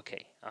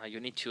OK. You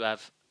need to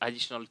have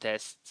additional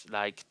tests,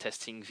 like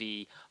testing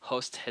the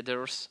host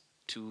headers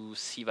to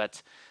see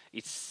that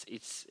it's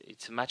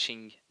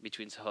matching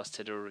between the host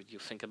header you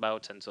think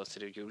about and the host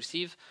header you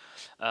receive.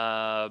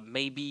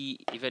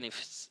 Maybe even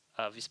if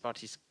this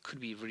part could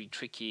be really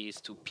tricky,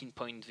 is to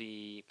pinpoint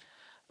the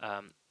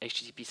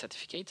HTTP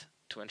certificate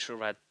to ensure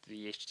that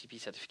the HTTP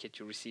certificate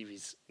you receive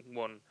is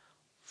one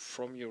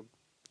from your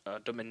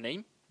domain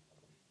name.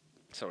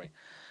 Sorry.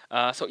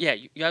 So yeah,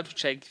 you have to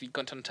check the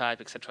content type,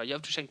 etc. You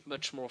have to check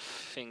much more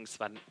things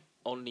than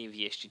only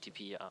the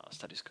HTTP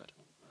status code.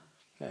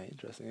 Yeah,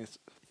 interesting. It's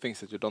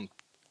things that you don't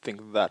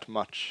think that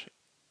much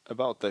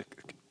about that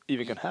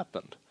even can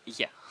happen.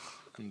 Yeah.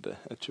 And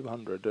at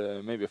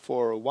 200, maybe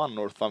 401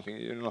 or something,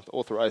 you're not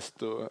authorized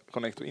to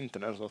connect to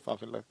internet or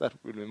something like that.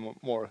 Will be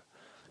more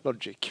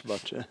logic,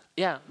 but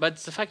yeah. But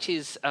the fact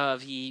is, the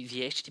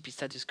HTTP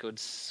status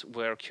codes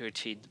were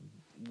created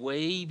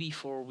way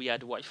before we had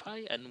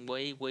Wi-Fi and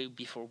way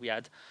before we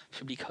had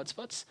public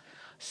hotspots.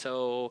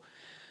 So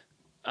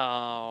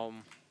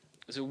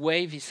the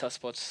way these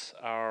hotspots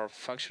are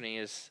functioning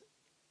is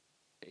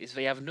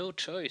they have no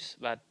choice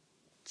but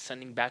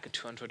sending back a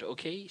 200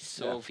 OK.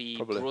 So the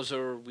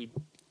browser will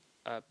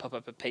pop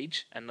up a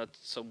page and not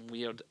some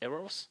weird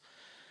errors.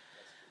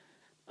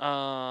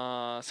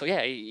 So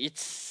yeah,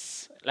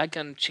 it's like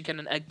a chicken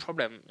and egg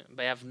problem.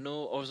 They have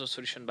no other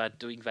solution but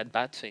doing that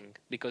bad thing,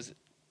 because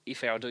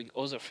if they are doing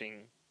other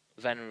thing,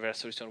 then their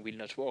solution will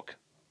not work.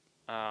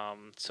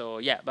 So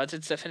yeah, but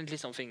it's definitely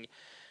something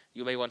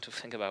you may want to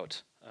think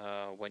about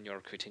when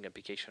you're creating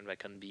application that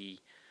can be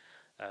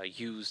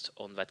used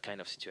on that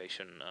kind of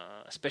situation,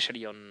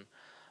 especially on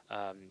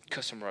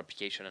customer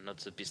application and not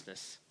the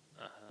business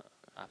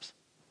apps.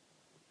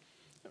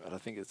 But I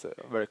think it's a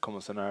very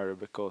common scenario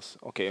because,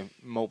 okay,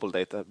 mobile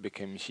data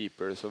became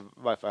cheaper, so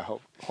Wi-Fi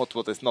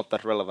hotspot is not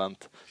that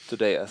relevant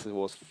today as it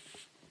was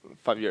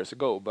 5 years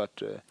ago,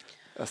 but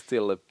I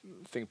still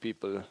think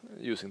people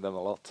using them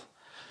a lot.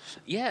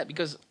 Yeah,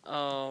 because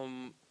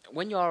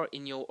when you are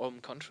in your home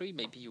country,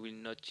 maybe you will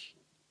not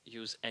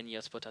use any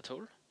hotspot at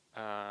all,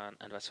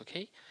 and that's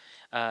okay.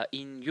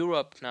 In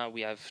Europe now,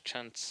 we have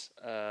chance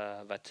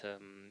that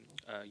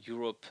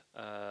Europe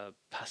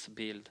passed a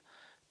bill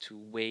to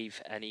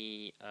waive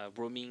any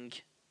roaming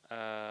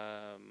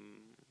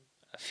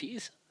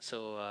fees.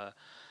 So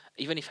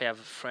even if I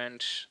have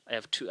I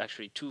have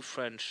two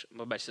French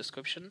mobile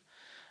subscription.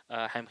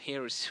 I'm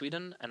here in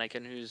Sweden, and I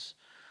can use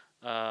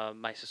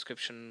my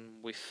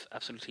subscription with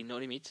absolutely no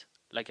limit,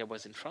 like I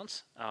was in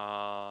France.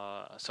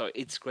 So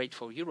it's great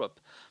for Europe.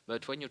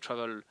 But when you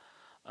travel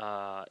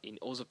in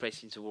other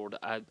places in the world,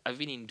 I've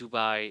been in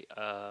Dubai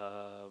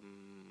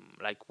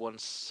like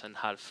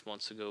 1.5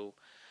 months ago,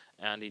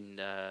 and in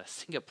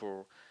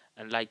Singapore,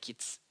 and like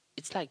it's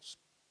like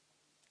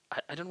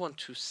I don't want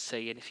to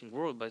say anything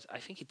wrong, but I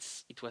think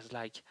it was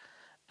like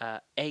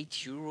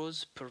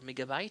 €8 per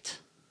megabyte.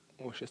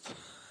 Oh shit.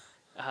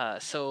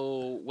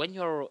 So when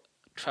you're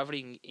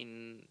traveling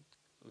in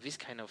this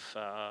kind of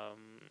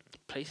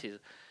places,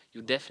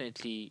 you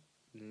definitely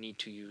need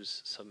to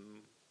use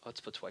some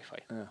hotspot Wi-Fi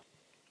Yeah.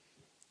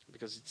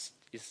 because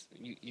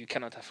you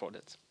cannot afford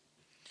it.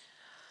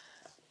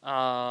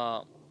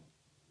 Uh,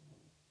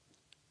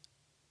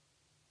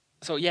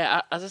 so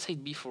yeah, as I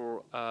said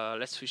before,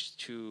 let's switch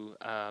to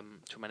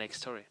my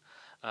next story.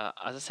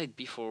 As I said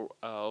before,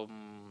 a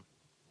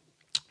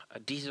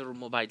Deezer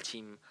mobile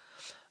team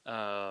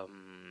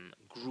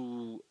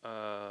grew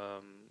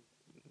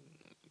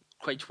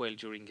quite well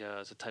during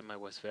the time I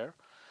was there.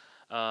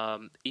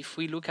 If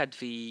we look at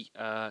the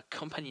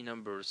company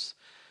numbers,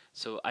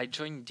 so I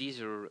joined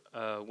Deezer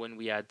when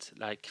we had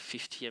like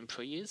 50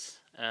 employees,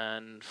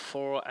 and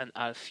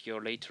 4.5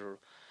 years later,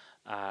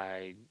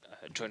 I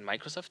joined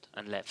Microsoft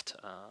and left,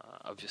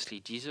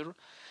 obviously, Deezer,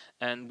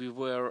 and we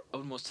were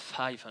almost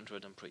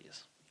 500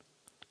 employees.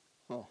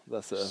 Oh,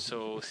 that's a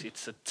So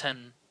it's a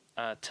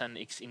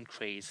 10x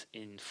increase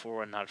in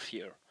 4.5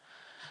 years.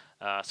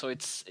 So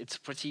it's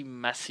pretty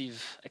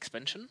massive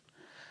expansion,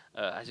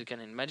 as you can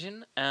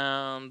imagine.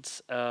 And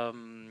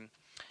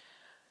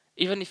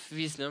even if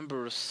these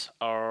numbers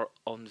are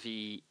on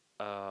the,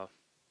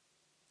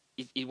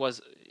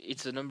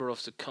 it's the number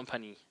of the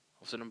company,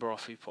 of the number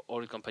of people, all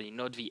the company,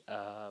 not the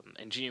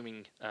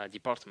engineering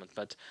department,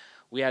 but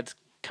we had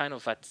kind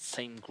of that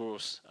same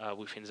growth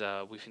within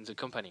the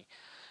company.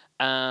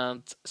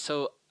 And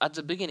so at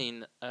the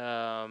beginning,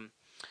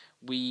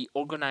 we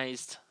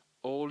organized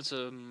all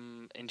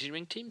the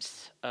engineering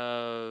teams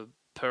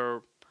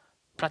per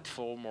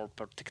platform or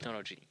per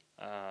technology.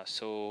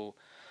 So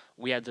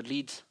we had the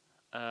lead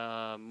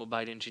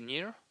mobile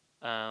engineer.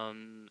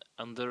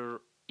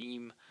 Under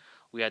him,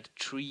 we had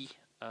three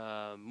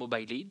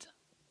mobile lead,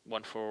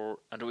 one for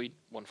Android,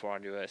 one for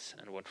iOS,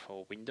 and one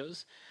for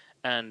Windows.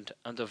 And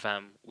under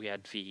them, we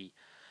had the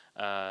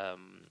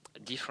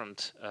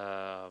different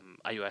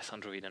iOS,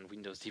 Android, and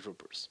Windows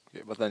developers.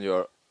 okay, but then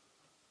you're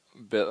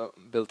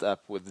built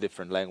app with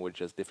different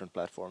languages, different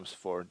platforms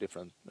for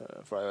different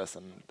for iOS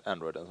and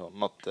Android and so on,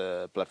 not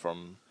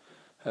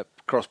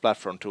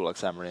cross-platform tool like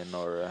Xamarin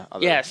or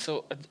other. Yeah,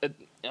 so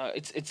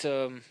it's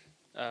a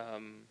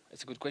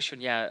good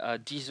question. Yeah,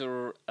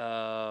 Deezer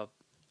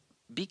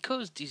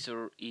because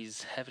Deezer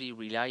is heavily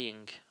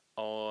relying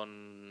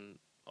on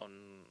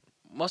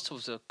most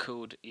of the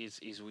code is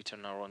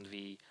written around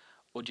the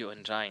audio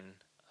engine,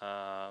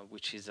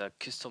 which is a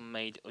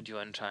custom-made audio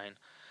engine,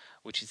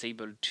 which is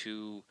able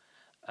to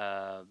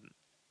um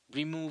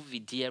remove the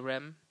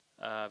DRM,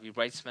 the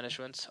rights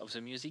management of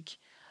the music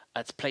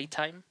at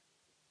playtime,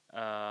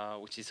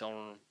 which is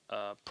our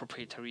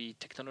proprietary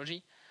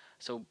technology.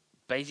 So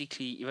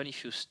basically, even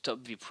if you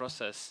stop the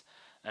process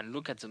and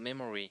look at the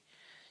memory,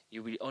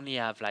 you will only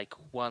have like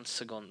 1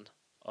 second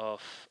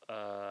of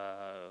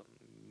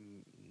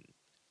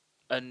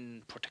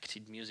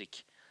unprotected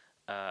music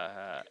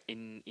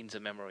in the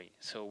memory.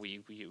 So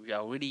we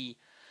are really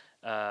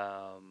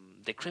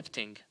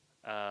decrypting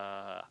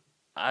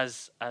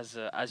as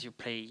you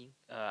play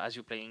as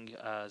you're playing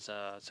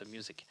the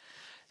music.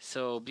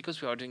 So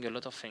because we are doing a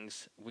lot of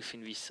things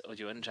within this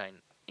audio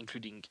engine,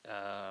 including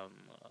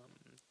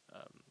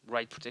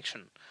right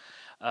protection,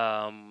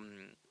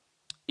 um,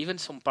 even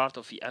some part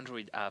of the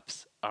Android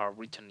apps are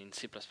written in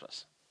C++ to be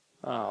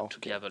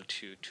Okay. able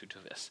to do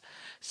this.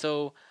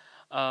 So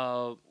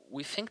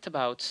we think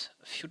about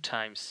a few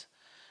times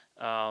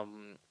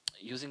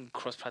using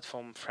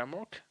cross-platform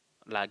framework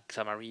like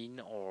Xamarin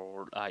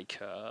or like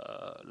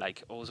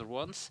other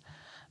ones.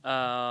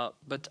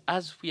 But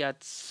as we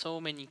had so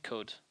many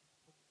code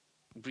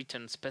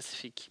written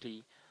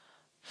specifically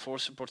for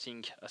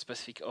supporting a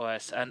specific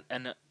OS, and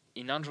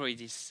in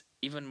Android is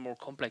even more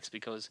complex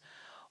because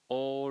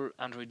all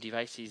Android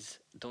devices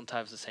don't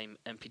have the same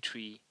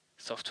MP3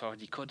 software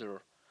decoder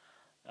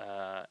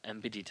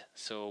embedded.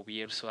 So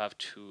we also have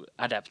to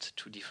adapt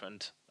to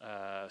different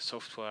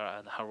software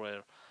and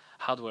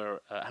hardware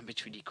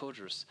MP3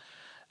 decoders.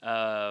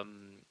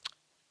 Um,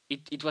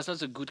 it was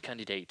not a good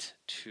candidate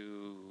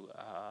to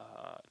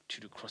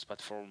do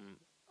cross-platform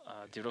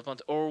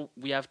development, or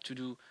we have to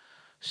do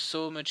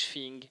so much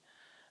thing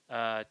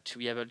to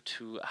be able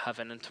to have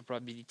an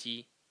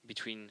interoperability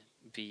between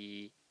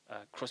the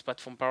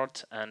cross-platform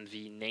part and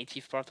the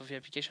native part of the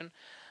application.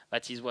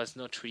 But it was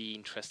not really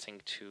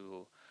interesting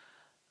to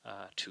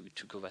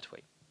go that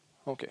way.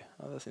 Okay,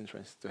 that's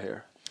interesting to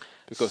hear,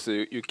 because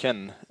you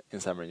can in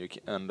Xamarin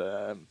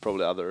and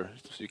probably others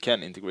you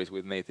can integrate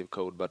with native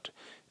code, but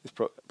it's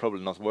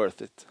probably not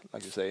worth it,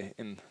 like you say,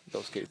 in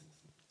those cases.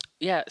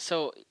 Yeah,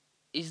 so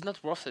it's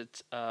not worth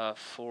it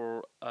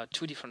for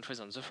two different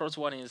reasons. The first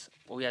one is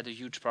we had a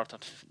huge part of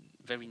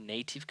very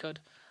native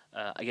code.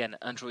 Again,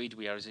 Android,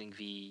 we are using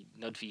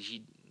not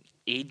the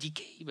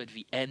ADK, but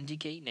the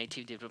NDK,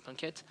 Native Development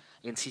Kit,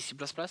 in C++.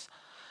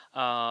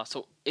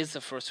 So it's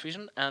the first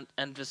reason,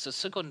 and the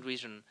second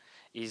reason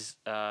is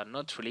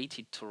not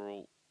related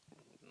to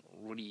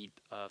really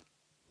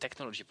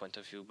technology point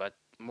of view, but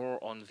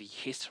more on the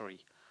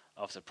history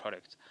of the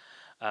product.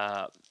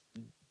 Uh,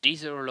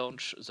 Deezer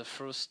launched the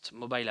first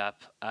mobile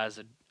app as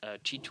a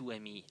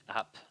G2ME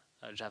app,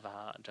 a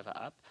Java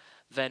app.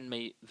 Then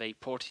they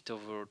ported it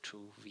over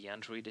to the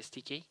Android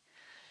SDK.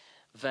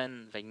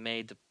 Then they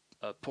made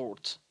a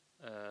port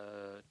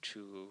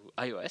to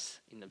iOS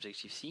in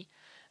Objective-C,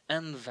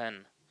 and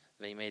then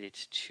they made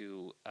it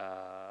to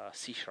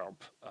C#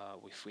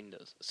 with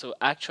Windows. So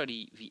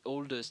actually, the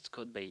oldest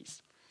code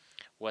base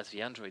was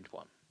the Android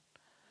one,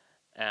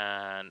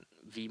 and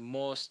the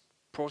most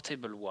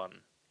portable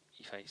one,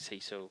 if I say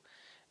so,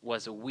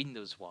 was a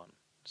Windows one.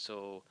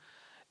 So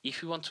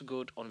if we want to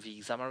go on the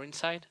Xamarin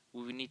side,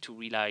 we will need to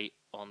rely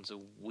on the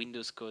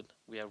Windows code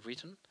we have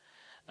written.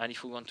 And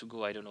if we want to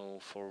go, I don't know,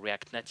 for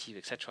React Native,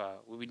 etc.,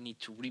 we will need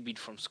to rebuild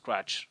from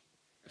scratch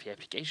the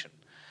application.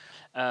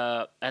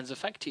 And the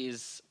fact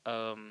is,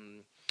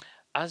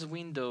 as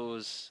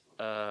Windows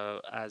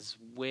has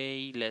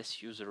way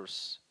less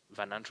users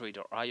than Android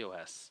or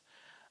iOS,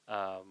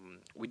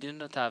 we did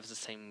not have the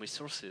same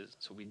resources,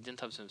 so we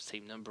didn't have the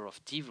same number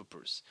of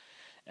developers.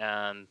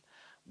 And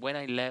when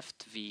I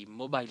left the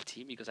mobile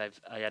team, because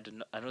I had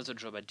another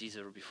job at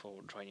Deezer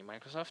before joining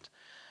Microsoft,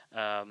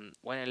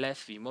 when I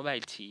left the mobile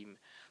team,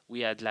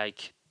 we had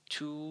like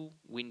 2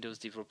 Windows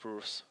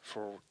developers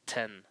for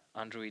 10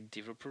 Android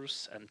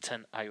developers and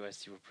 10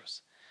 iOS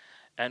developers.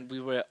 And we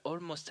were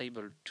almost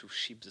able to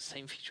ship the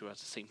same feature at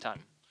the same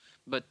time.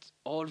 But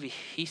all the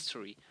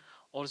history,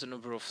 all the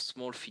number of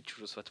small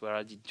features that were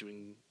added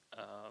during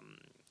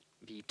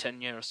the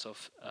 10 years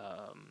of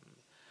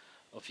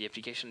the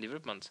application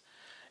development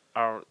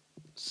are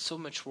so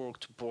much work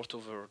to port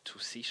over to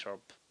C#,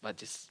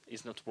 but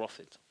it's not worth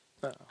it.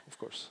 Of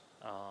course.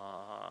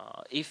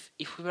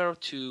 If we were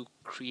to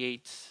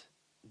create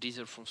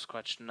Deezer from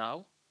scratch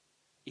now,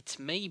 it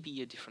may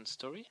be a different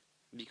story,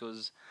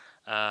 because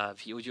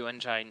the audio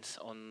engines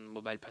on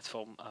mobile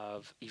platform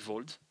have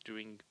evolved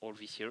during all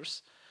these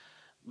years,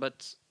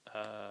 but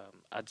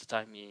at the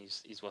time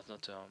it was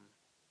not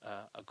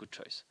a good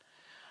choice.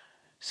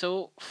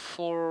 So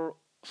for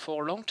a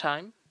long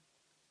time,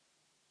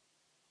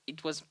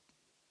 it was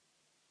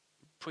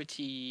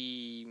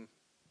pretty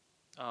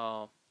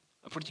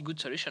a pretty good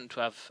solution to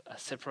have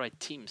separate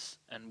teams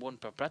and one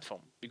per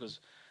platform, because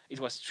it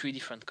was 3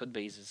 different code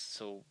bases.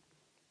 So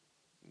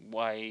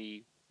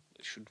why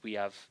should we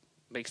have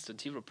mixed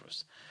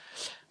developers?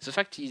 The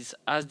fact is,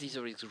 as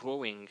Deezer is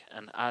growing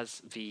and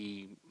as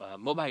the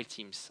mobile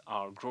teams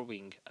are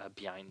growing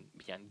behind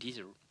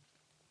Deezer,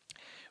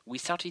 we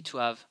started to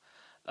have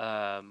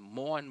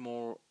more and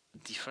more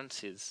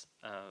differences,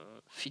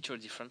 feature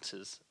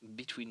differences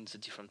between the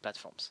different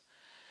platforms.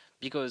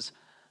 Because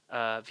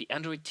the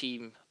Android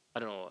team, I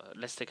don't know,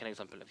 let's take an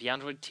example. The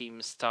Android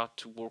team start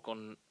to work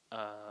on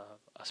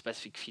a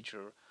specific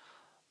feature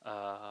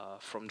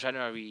from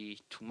January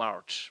to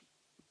March,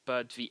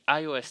 but the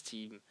iOS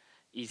team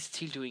is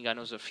still doing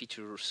another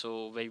feature,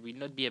 so they will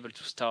not be able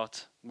to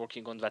start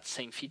working on that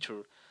same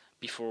feature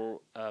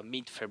before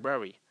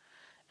mid-February.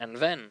 And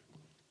then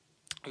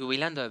we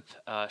will end up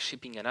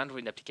shipping an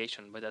Android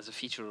application, but as a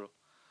feature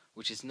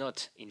which is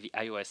not in the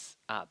iOS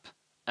app,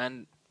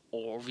 and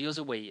or the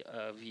other way,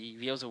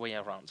 the other way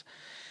around.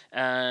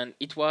 And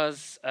it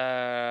was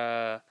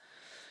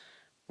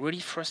really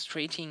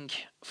frustrating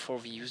for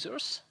the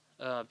users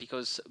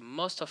because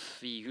most of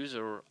the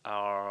users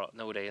are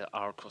nowadays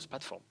are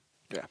cross-platform.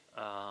 Yeah.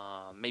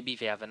 Maybe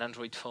they have an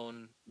Android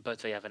phone, but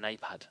they have an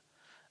iPad.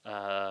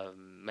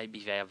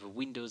 Maybe they have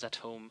Windows at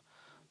home,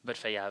 but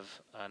they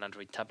have an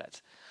Android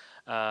tablet.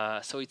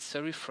 So it's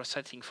very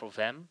frustrating for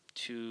them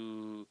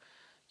to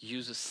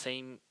use the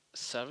same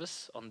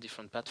service on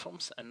different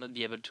platforms and not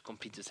be able to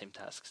complete the same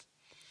tasks.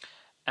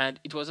 And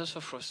it was also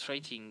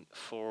frustrating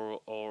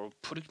for our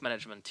product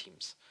management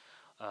teams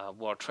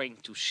who are trying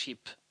to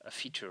ship a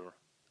feature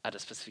at a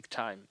specific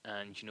time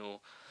and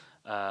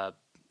uh,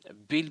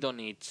 build on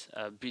it,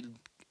 build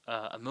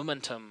a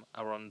momentum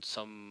around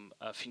some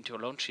feature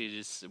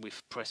launches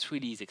with press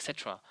release,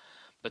 etc.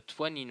 But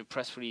when in a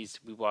press release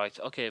we write,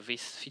 okay,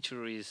 this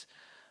feature is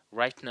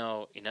right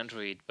now in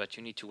Android, but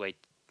you need to wait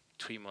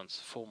 3 months,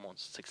 4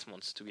 months, 6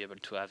 months to be able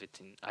to have it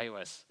in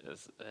iOS,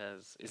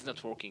 as is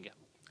not working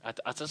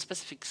at a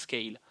specific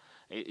scale.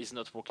 It is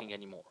not working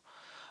anymore.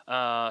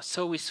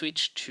 So we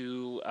switched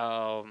to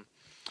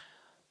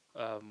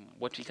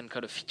what we can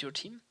call a feature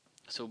team.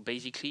 So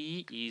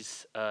basically,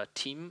 is a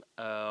team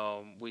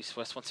who is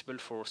responsible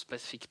for a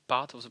specific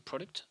part of the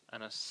product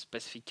and a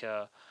specific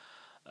a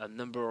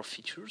number of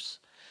features.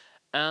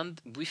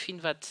 And within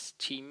that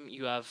team,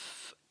 you have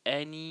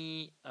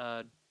any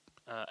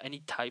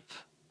type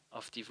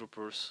of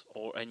developers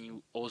or any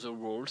other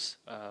roles.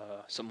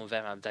 Some of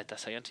them are data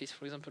scientists,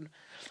 for example,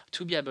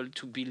 to be able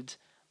to build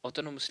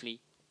autonomously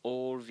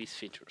all these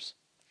features.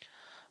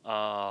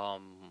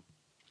 Um,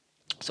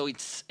 so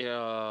it's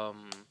a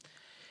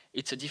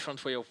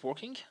different way of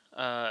working.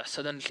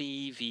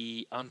 Suddenly,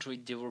 the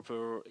Android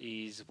developer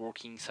is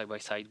working side by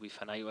side with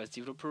an iOS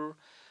developer,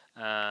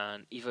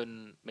 and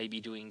even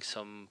maybe doing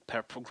some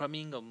pair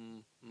programming or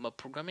mob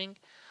programming.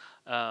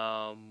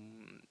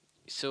 Um,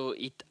 so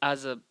it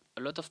has a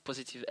lot of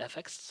positive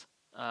effects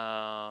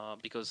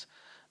because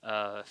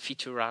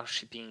features are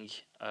shipping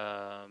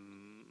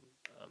um,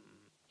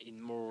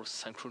 in more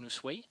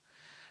synchronous way.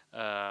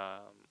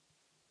 Um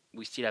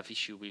we still have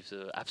issue with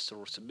the App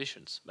Store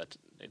submissions, but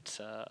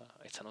it's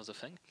another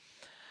thing.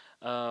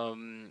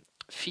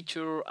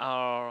 Feature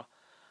are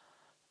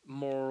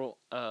more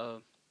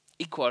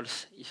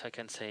equals, if I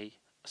can say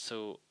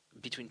so,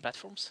 between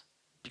platforms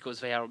because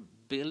they are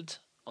built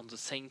on the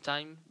same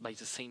time by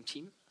the same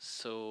team.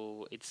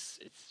 So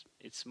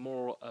it's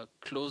more a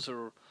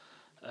closer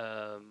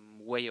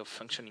way of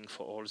functioning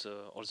for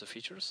all the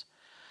features.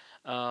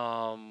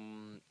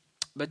 Um,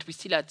 but we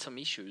still had some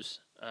issues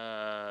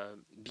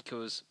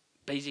because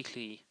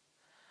basically,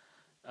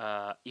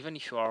 even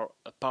if you are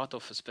a part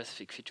of a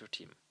specific feature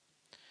team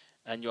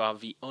and you are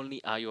the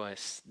only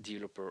iOS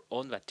developer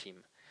on that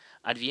team,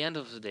 at the end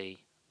of the day,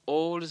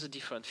 all the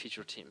different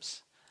feature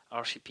teams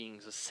are shipping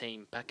the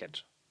same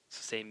package,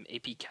 the same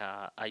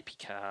APK,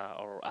 IPK,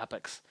 or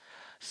Apex.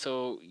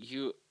 So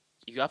you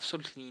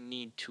absolutely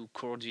need to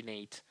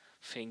coordinate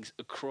things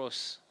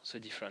across the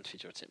different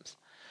feature teams.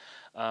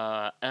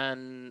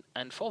 And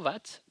for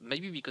that,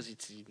 maybe because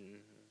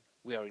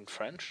we are in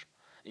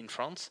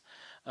France,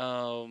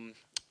 um,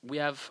 we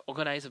have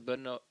organized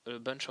a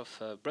bunch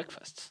of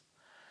breakfasts,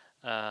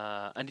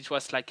 and it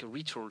was like a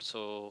ritual.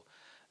 So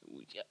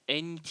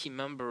any team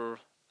member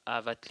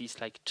have at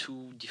least like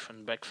two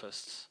different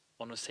breakfasts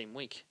on the same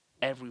week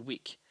every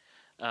week.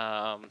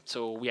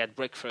 So we had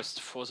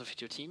breakfast for the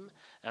feature team,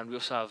 and we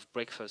also have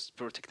breakfast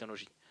per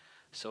technology.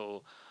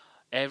 So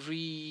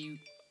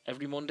every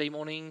every Monday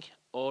morning,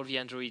 all the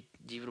Android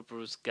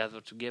developers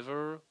gather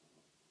together.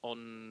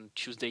 On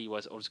Tuesday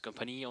was all the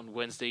company. On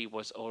Wednesday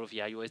was all of the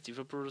iOS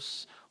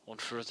developers. On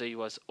Thursday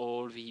was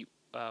all the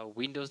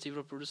Windows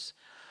developers.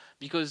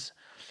 Because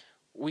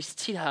we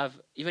still have,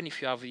 even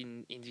if you have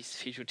in this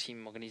feature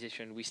team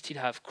organization, we still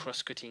have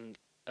cross-cutting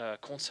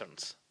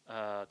concerns.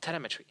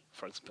 Telemetry,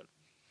 for example.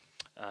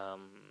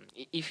 Um,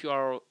 if you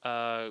are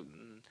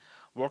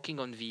working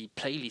on the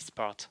playlist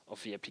part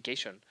of the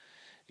application,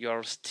 you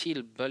are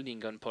still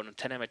building upon a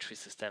telemetry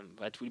system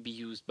that will be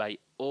used by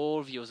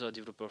all the other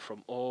developers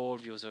from all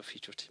the other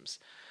feature teams.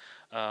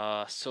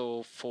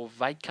 So for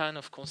that kind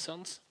of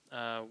concerns,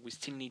 we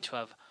still need to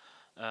have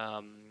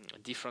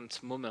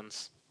different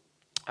moments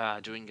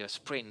during a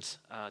sprint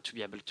to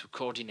be able to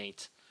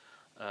coordinate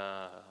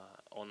uh,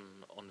 on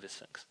these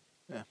things.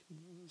 Yeah,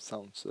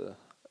 sounds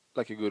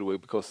like a good way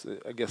because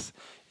I guess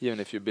even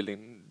if you're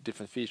building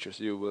different features,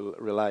 you will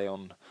rely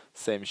on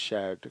same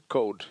shared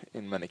code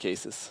in many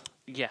cases.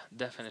 Yeah,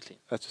 definitely.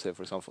 As you say,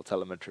 for example,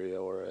 telemetry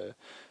or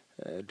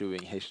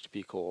doing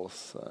HTTP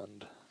calls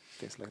and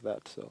things like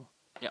that. So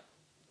Yeah.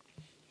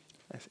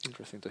 it's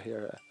interesting to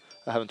hear.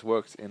 I haven't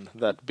worked in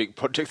that big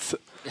projects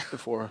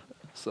before,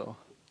 so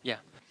Yeah.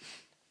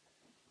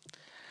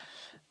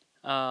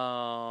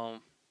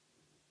 Um,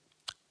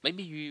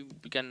 maybe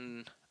we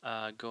can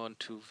go on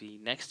to the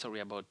next story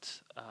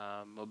about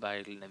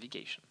mobile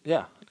navigation.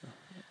 yeah,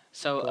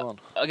 So go on.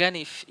 again,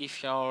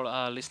 if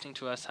you're listening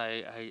to us,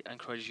 I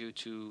encourage you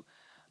to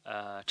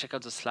check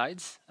out the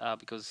slides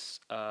because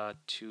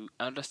to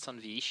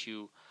understand the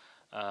issue,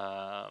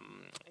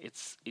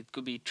 it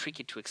could be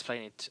tricky to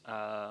explain it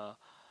and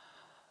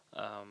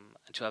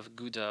to have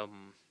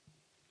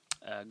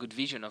good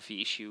vision of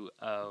the issue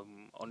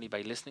only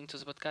by listening to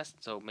the podcast.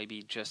 So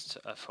maybe just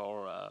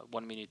for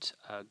 1 minute,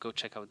 go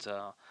check out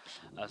the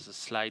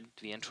slide,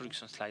 the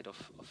introduction slide of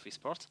this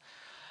part.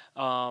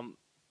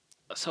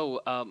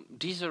 So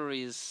Deezer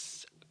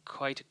is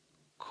quite a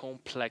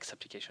complex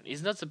application.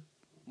 It's not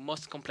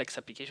most complex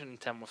application in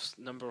terms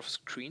of number of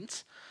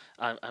screens.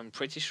 I'm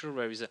pretty sure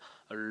there is a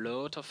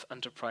lot of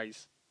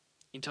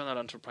internal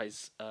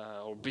enterprise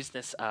or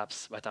business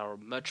apps that are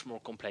much more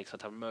complex,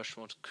 that are much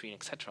more screen,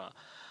 etc.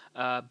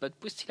 But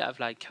we still have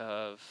like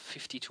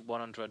 50 to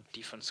 100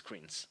 different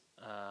screens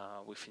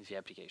within the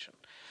application.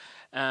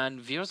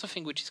 And the other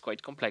thing which is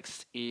quite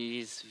complex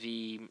is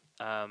the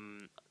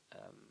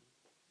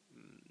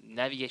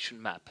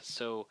navigation map.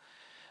 So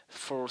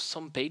for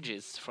some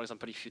pages, for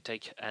example, if you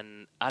take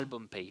an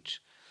album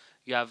page,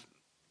 you have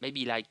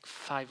maybe like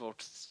 5 or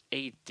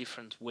 8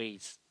 different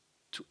ways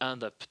to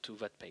end up to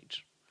that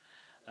page.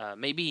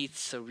 Maybe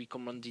it's a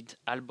recommended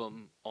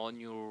album on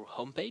your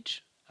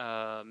homepage.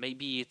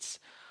 Maybe it's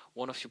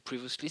one of your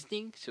previous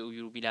listening. So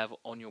you will have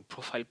on your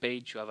profile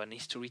page, you have an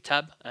history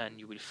tab, and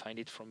you will find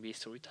it from the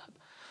history tab.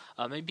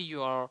 Maybe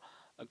you are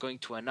going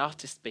to an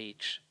artist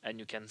page, and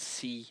you can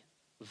see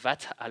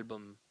that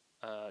album.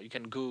 You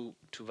can go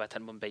to that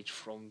album page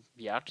from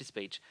the artist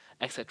page,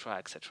 etc.,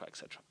 etc.,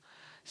 etc.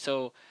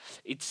 So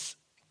it's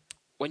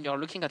when you're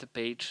looking at a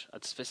page,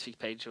 at a specific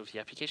page of the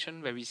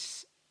application, there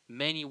is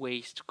many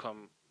ways to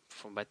come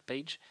from that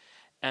page,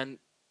 and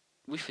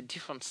with a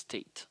different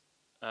state.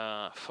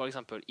 For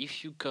example,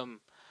 if you come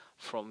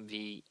from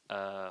the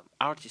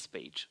artist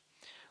page,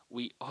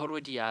 we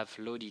already have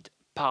loaded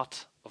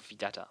part of the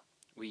data.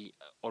 We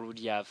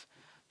already have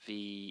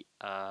the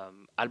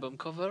album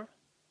cover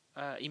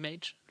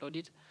image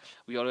loaded.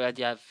 We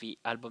already have the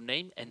album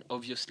name and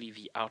obviously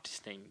the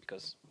artist name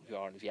because we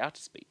are on the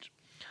artist page.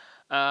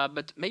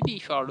 But maybe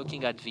if you are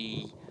looking at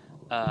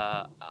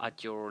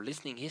your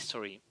listening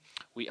history,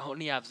 we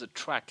only have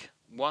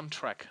one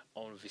track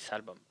on this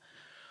album.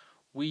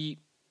 We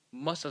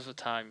most of the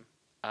time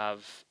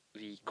have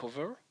the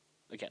cover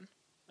again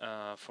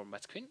from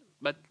that screen,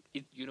 but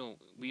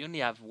we only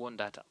have one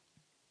data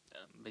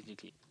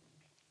basically.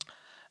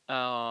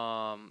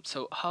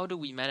 So how do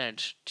we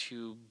manage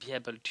to be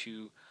able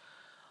to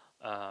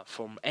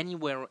from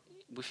anywhere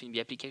within the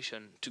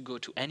application to go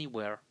to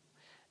anywhere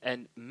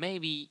and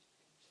maybe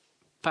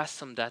pass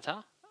some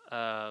data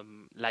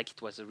like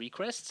it was a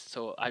request.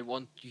 So I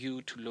want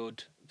you to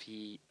load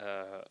the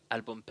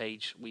album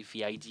page with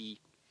the ID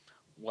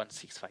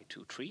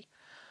 16523,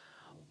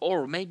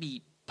 or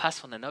maybe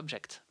pass on an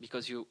object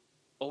because you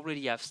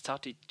already have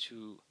started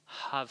to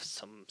have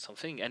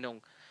something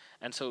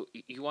and so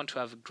you want to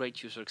have a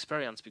great user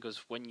experience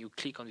because when you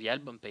click on the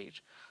album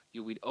page,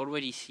 you will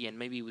already see, and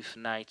maybe with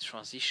nice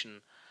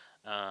transition,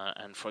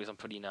 and for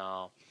example in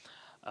our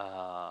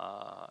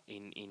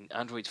in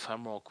Android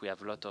framework, we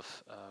have a lot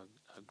of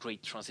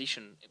great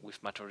transition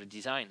with material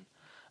design,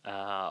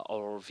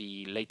 or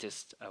the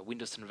latest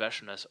Windows 10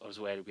 version as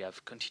well. We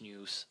have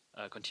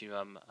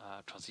continuum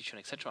transition,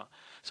 etc.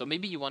 So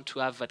maybe you want to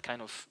have that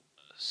kind of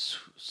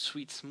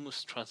sweet,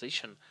 smooth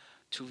transition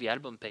to the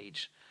album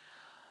page,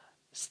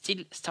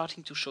 still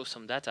starting to show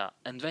some data,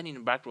 and then in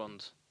the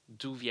background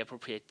do the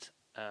appropriate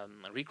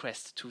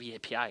request to the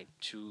API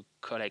to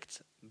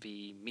collect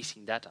the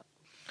missing data.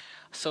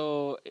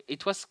 So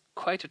it was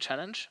quite a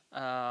challenge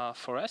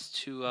for us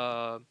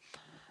to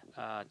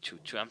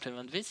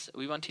implement this.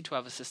 We wanted to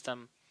have a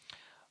system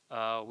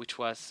which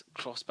was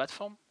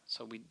cross-platform,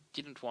 so we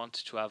didn't want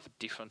to have a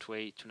different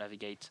way to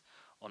navigate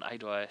on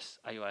iOS,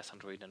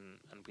 Android, and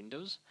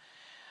Windows.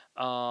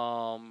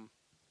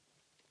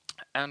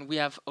 And we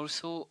have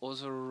also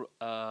other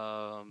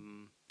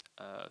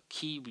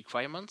key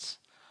requirements.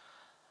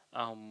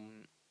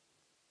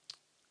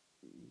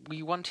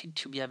 We wanted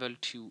to be able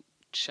to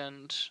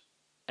change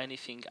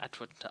anything at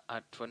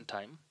one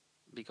time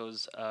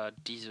because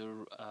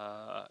Deezer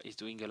is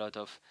doing a lot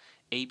of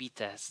A/B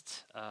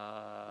tests.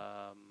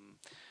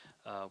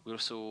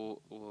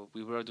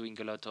 We were doing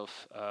a lot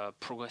of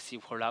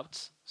progressive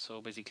rollouts. So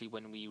basically,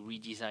 when we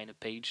redesign a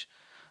page,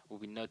 we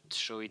will not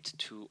show it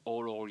to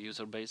all our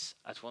user base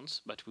at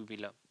once, but we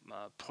will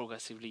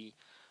progressively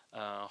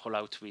roll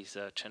out with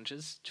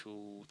changes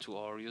to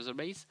our user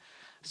base.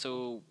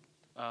 So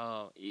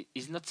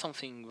it's not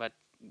something that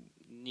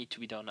need to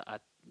be done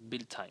at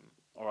build time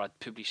or at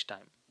publish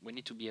time. We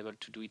need to be able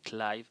to do it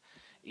live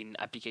in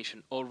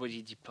application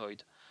already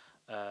deployed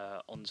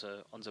on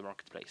the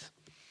marketplace.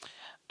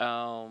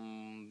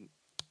 And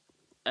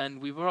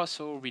we were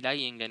also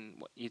relying,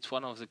 and it's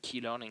one of the key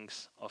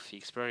learnings of the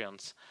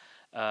experience,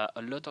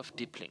 a lot of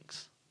deep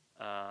links.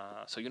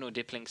 So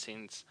deep links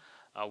is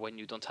when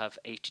you don't have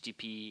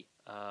HTTP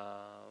 /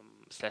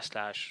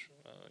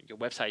 your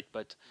website,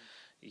 but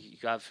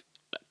you have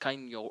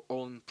kind of your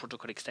own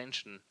protocol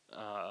extension.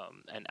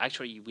 And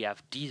actually, we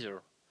have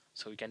Deezer,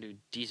 so you can do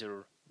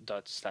Deezer /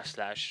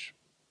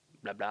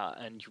 blah blah,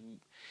 and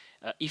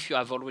if you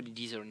have already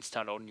Deezer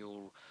installed on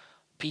your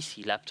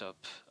PC,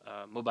 laptop,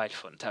 mobile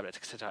phone, tablet,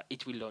 etc.,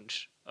 it will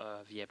launch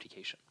the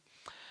application.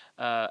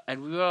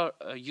 And we were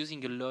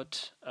using a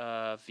lot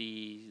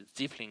the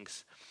zip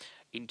links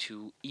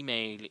into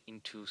email,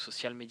 into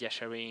social media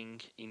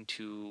sharing,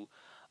 into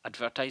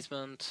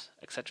advertisement,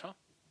 etc.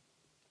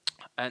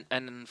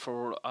 And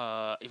for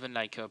even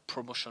like a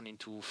promotion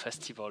into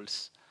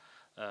festivals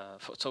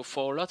So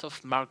for a lot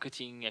of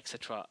marketing,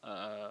 etc.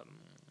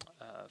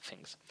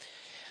 Things.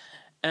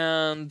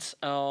 And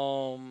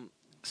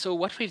so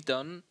what we've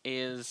done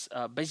is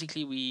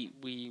basically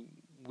we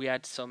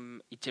had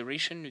some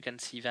iteration. You can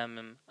see them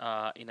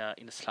in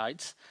the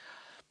slides,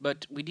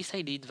 but we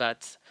decided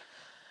that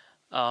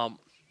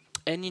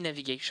any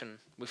navigation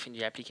within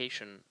the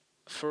application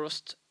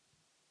first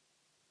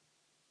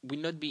will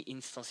not be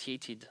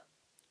instantiated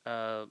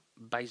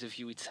by the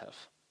view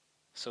itself.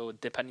 So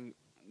depending,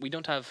 we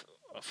don't have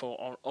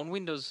on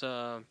Windows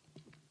Phone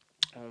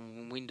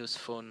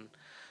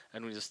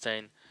and Windows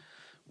 10,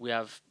 we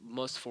have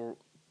for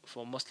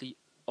mostly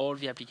all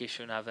the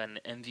application have an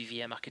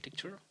MVVM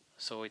architecture.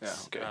 So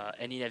it's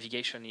any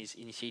navigation is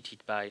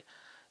initiated by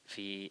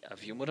the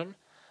view model.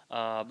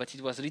 But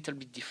it was a little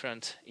bit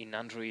different in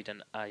Android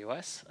and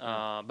iOS.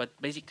 But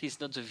basically, it's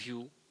not the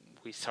view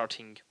we're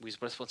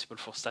responsible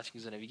for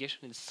starting the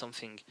navigation. It's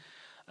something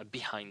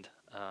behind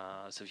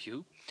the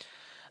view.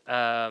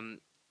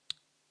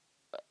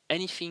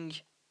 Anything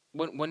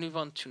when we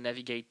want to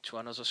navigate to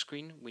another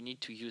screen, we need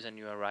to use an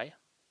URI.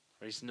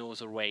 There is no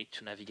other way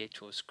to navigate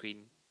to a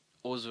screen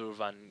other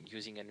than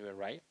using an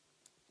URI,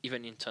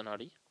 even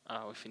internally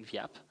within the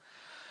app.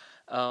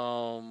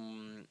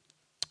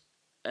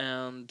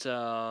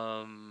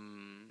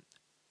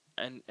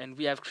 And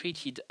we have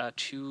created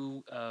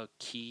two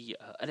key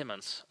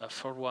elements.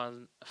 First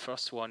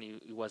one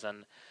it was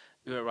an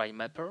URI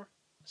mapper.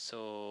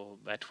 So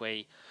that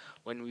way,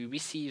 when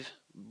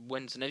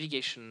the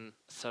navigation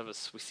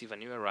service receive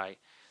an URI,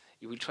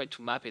 it will try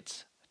to map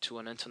it to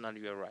an internal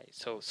URI.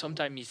 So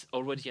sometimes it's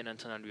already an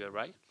internal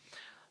URI.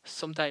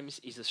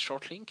 Sometimes it's a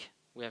short link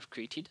we have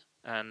created,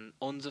 and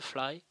on the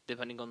fly,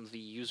 depending on the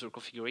user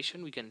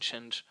configuration, we can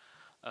change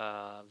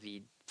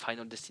the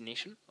final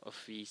destination of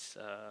this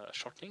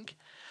short link,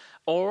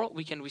 or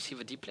we can receive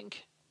a deep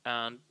link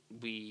and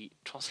we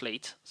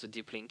translate the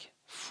deep link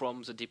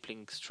from the deep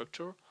link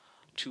structure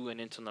to an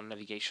internal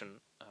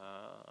navigation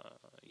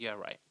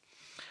URI.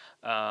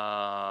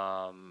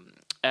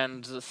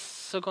 And the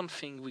second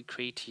thing we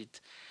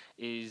created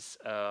is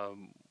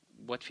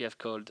what we have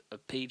called a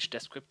page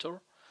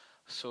descriptor.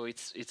 So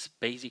it's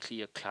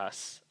basically a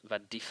class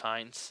that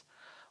defines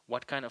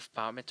what kind of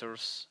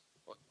parameters,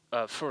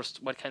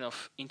 first, what kind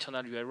of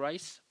internal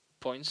URIs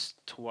points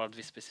toward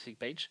this specific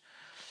page.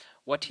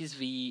 What is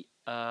the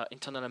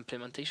internal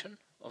implementation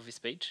of this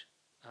page?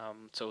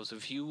 So the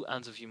view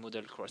and the view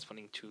model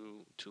corresponding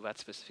to that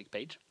specific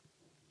page,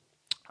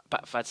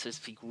 that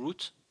specific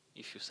route,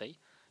 if you say.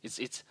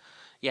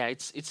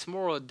 It's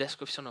more a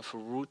description of a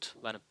route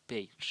than a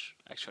page.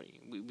 Actually,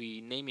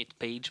 we name it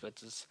page,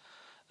 but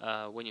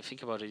when you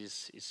think about it,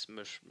 it's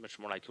much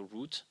more like a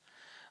route.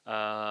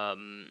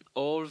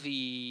 All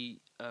the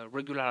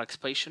regular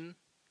expression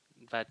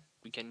that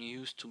we can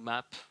use to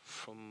map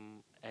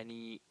from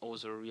any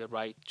other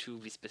URI to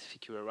this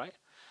specific URI,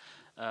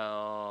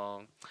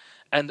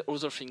 and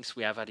other things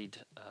we have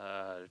added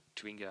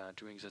during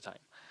the time.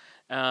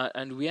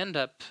 And we end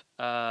up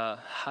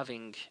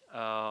having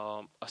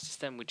a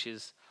system which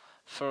is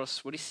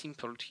first really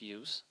simple to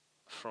use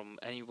from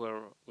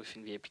anywhere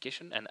within the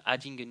application, and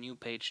adding a new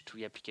page to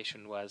the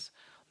application was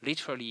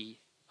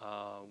literally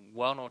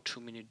 1 or 2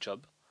 minute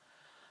job.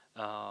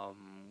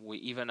 We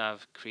even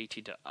have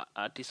created,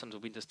 at least on the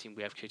Windows team,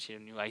 we have created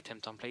a new item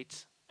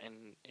template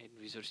in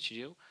Visual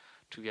Studio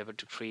to be able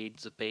to create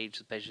the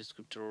page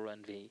descriptor,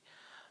 and the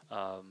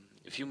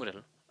view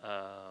model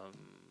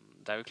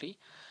directly.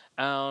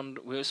 And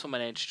we also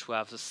managed to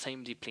have the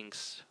same deep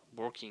links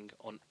working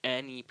on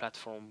any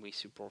platform we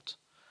support.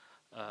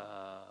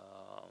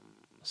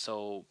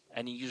 So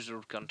any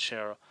user can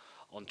share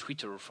on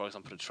Twitter, for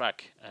example, a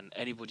track, and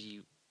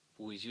anybody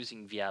who is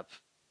using the app,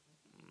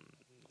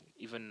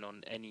 even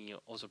on any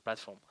other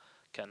platform,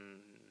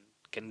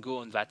 can go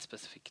on that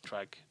specific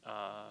track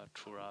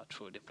through a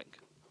deep link.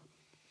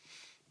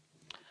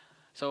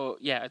 So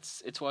yeah,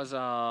 it was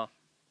a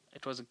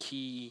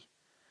key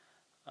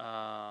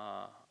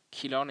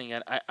learning,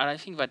 and I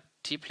think that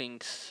deep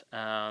links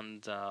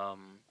and the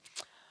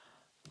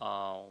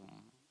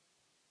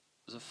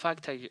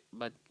fact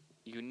that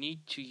you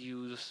need to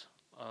use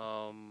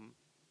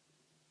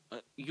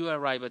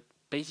URI, but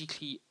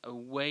basically a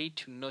way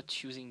to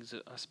not using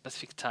a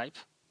specific type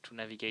to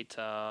navigate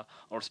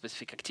or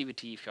specific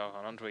activity if you're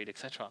on Android,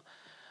 etc.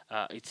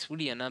 It's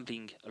really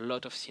enabling a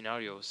lot of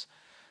scenarios.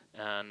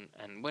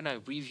 And when I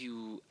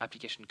review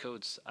application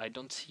codes, I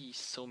don't see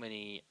so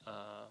many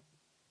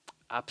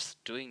apps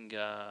doing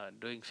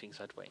things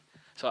that way.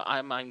 So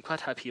I'm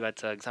quite happy that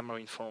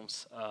Xamarin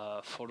Forms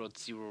followed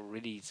zero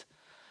release,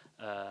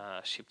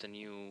 shipped a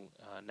new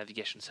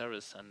navigation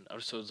service, and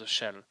also the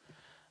shell,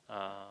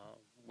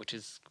 which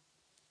is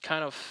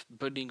kind of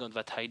building on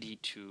that idea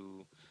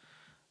to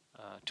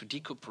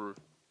decouple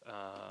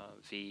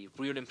the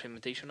real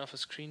implementation of a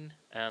screen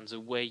and the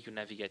way you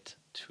navigate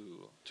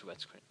to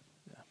that screen.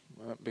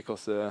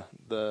 Because the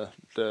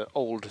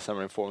old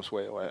Xamarin Forms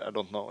way, or I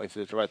don't know if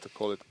it's right to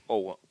call it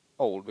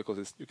old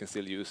because you can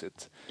still use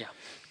it. Yeah.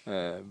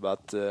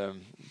 But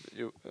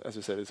as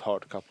you said, it's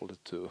hard to couple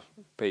it to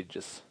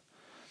Pages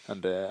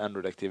and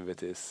Android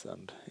activities,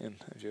 and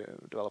if you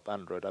develop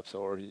Android apps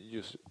or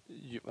use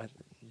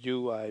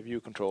UI view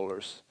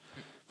controllers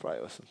for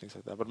iOS and things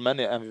like that. But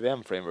many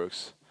MVVM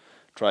frameworks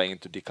trying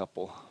to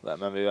decouple them.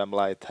 MVVM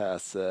Lite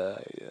has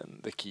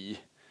the key,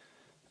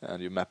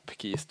 and you map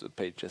keys to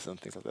pages and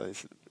things like that.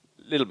 It's a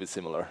little bit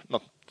similar,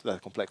 not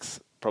that complex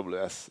probably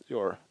as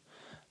your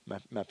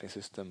mapping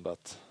system,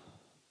 but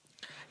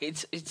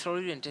It's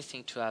really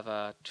interesting to have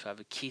a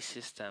key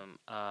system.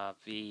 Um,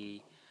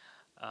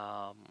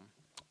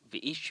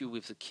 the issue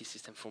with the key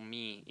system for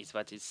me is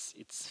that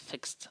it's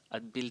fixed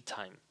at build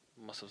time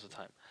most of the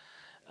time.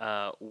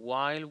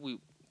 While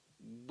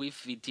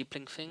with the deep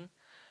link thing,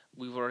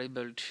 we were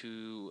able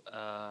to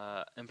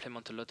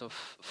implement a lot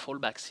of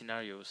fallback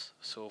scenarios.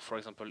 So, for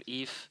example,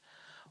 if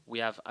we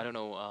have, I don't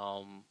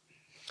know,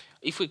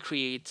 if we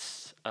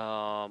create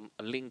a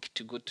link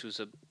to go to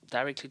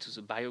directly to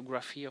the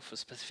biography of a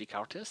specific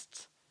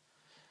artist,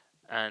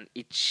 and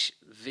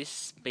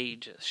this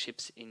page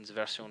ships in the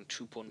version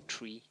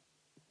 2.3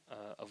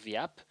 of the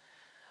app,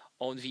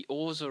 on the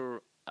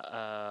other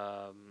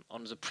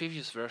on the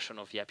previous version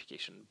of the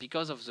application,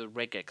 because of the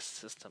regex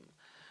system,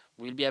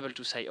 we'll be able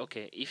to say,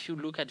 okay, if you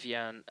look at the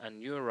an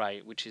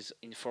URI which is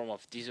in form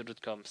of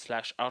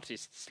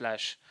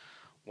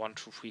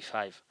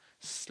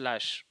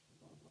deezer.com/artist/1235/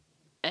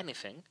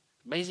 anything,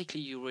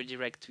 basically you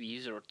redirect the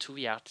user to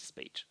the artist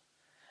page.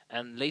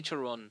 And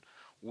later on,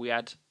 we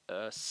add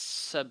a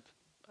sub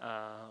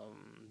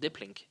deep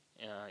link,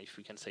 if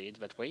we can say it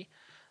that way,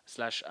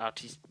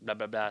 /artist blah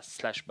blah blah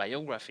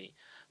 /biography.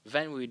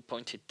 Then we would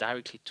point it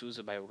directly to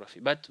the biography.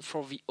 But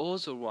for the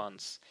other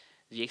ones,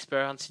 the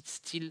experience is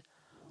still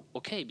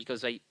okay,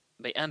 because they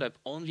end up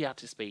on the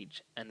artist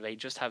page and they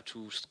just have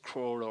to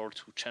scroll or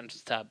to change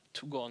the tab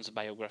to go on the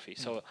biography.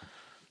 So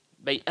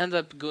they end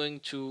up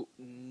going to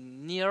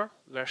near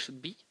where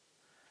should be,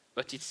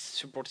 but it's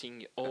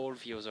supporting all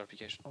the other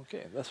applications.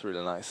 okay, that's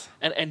really nice.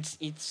 And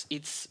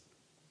it's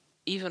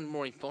even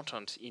more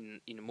important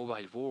in a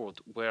mobile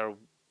world where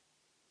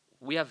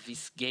we have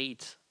this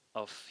gate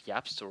of the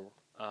App Store.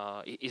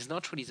 It is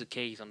not really the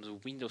case on the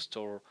Windows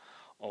Store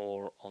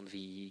or on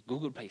the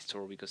Google Play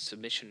Store, because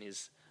submission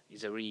is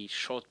a very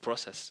short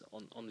process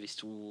on these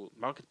two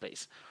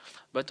marketplaces.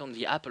 But on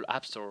the Apple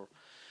App Store,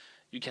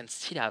 you can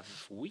still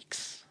have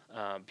weeks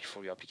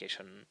before your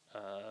application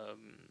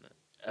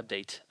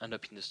update end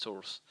up in the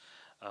stores.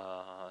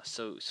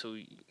 So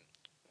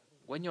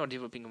when you're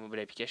developing a mobile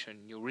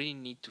application, you really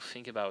need to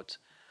think about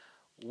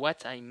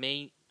what I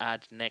may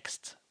add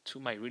next to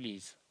my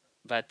release,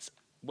 that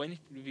when it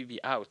will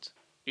be out,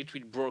 it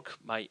will broke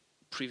my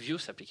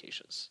previous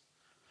applications.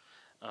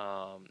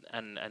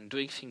 And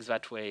doing things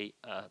that way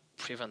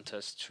prevent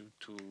us to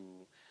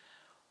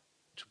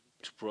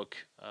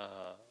broke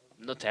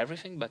not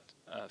everything, but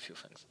a few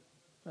things.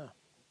 Yeah.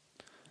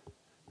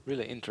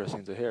 Really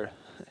interesting to hear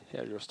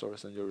your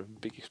stories and your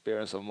big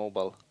experience of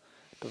mobile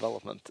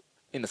development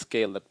in a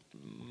scale that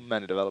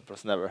many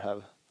developers never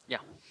have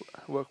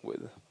worked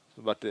with.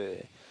 But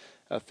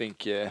I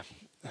think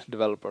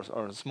developers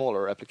on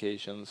smaller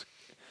applications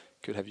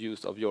could have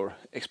used of your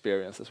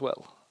experience as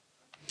well.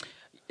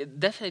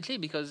 Definitely,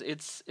 because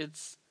it's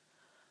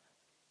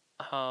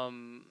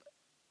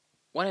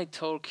when I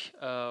talk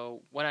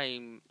when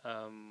I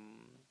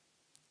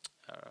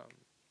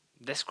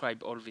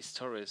describe all these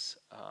stories,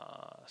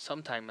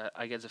 sometimes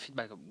I get the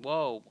feedback of,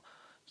 "Whoa,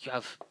 you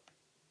have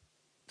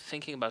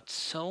thinking about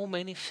so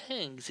many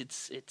things.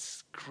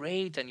 It's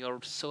great, and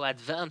you're so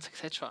advanced,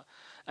 etc."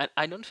 And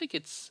I don't think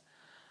it's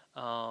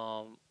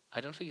a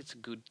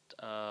good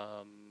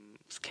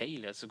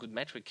scale. It's a good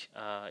metric.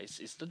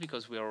 It's not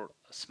because we are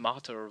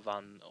smarter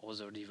than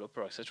other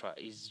developers, etc.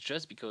 It's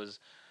just because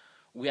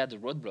we had a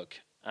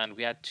roadblock and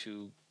we had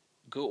to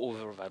go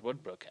over that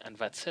roadblock, and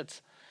that's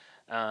it.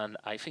 And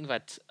I think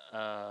that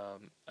a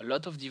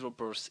lot of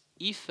developers,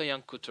 if they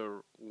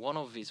encounter one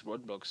of these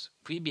roadblocks,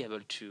 will be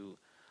able to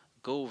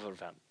go over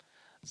them.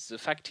 The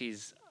fact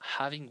is,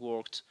 having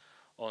worked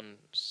on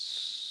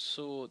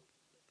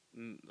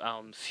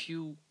on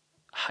few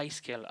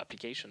high-scale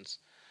applications,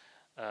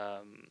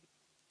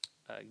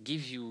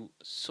 give you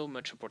so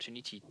much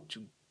opportunity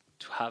to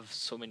have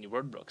so many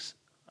roadblocks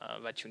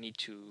that you need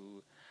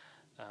to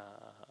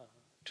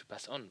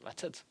pass on.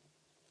 That's it.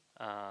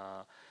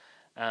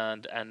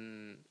 And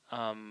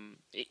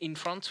in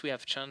France, we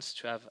have chance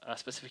to have,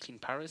 specifically in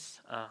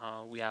Paris,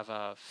 we have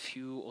a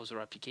few other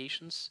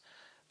applications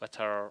that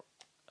are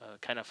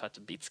kind of at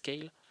a bit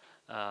scale.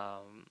 I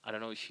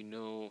don't know if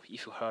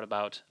you heard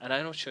about, and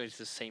I'm not sure it's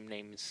the same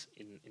names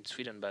in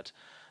Sweden, but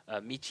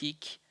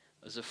Mythic,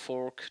 The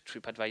Fork,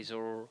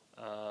 TripAdvisor,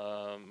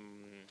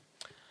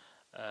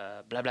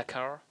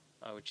 BlaBlaCar,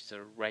 which is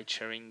a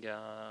ride-sharing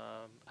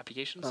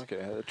applications.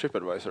 Okay,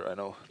 TripAdvisor, I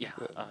know. Yeah,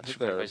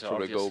 TripAdvisor,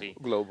 probably obviously.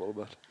 Global,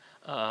 but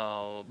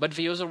But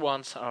the other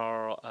ones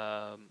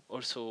are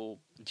also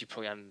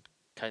deployed on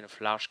kind of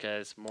large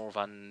scales, more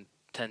than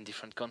 10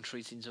 different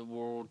countries in the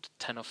world,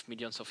 10 of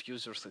millions of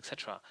users,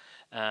 etc.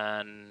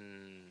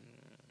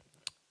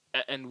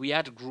 And we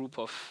had a group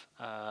of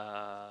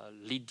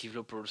lead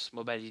developers,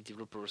 mobile lead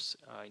developers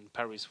in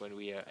Paris when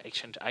we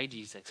exchanged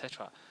IDs,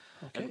 etc.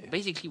 Okay. And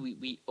basically,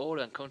 we all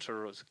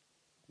encounter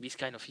this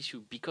kind of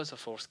issue because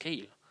of our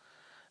scale.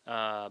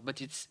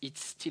 But it's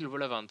still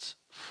relevant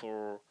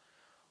for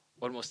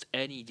almost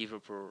any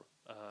developer,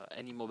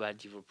 any mobile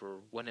developer.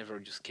 Whenever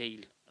you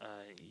scale,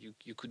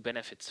 you could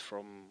benefit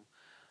from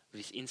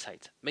this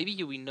insight. Maybe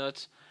you will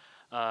not,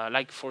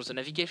 like for the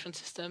navigation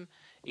system,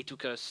 it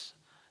took us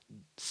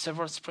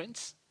several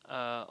sprints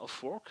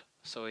of work.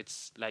 So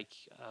it's like,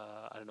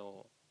 I don't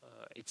know,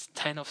 it's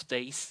 10 of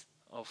days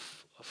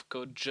of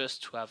code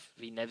just to have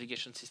the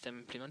navigation system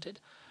implemented.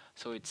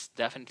 So it's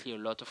definitely a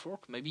lot of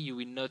work. Maybe you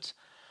will not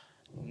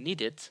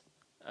need it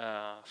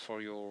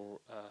for your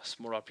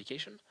small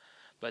application,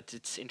 but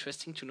it's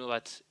interesting to know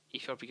that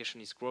if your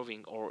application is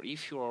growing, or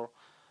if you're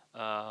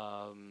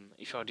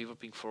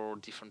developing for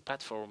different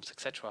platforms,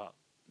 etc.,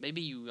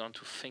 maybe you want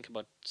to think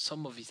about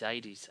some of these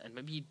ideas, and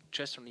maybe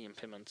just only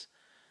implement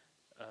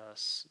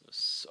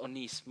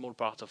only a small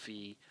part of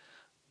the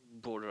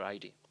broader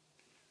idea.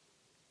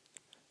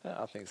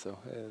 I think so.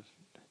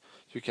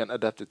 You can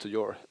adapt it to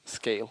your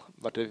scale,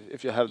 but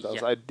if you have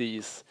those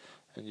ideas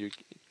and you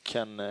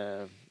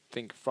can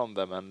think from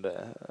them and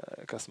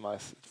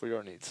customize it for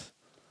your needs.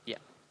 Yeah,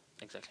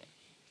 exactly.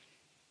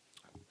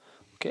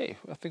 Okay,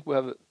 I think we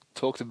have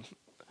talked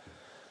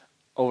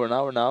over an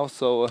hour now,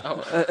 so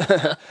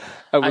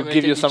I will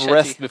give you some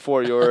rest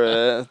before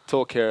your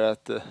talk here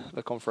at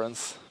the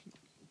conference.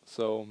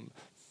 So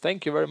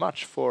thank you very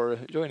much for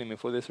joining me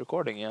for this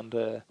recording. And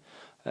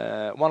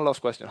one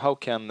last question: how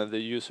can the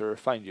user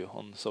find you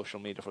on social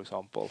media, for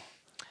example,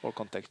 or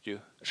contact you?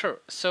 Sure.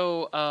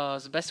 So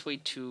the best way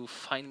to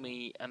find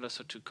me and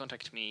also to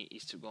contact me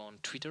is to go on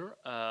Twitter.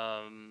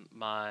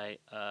 My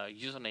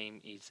username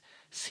is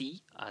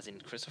C as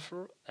in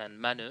Christopher and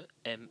Manue,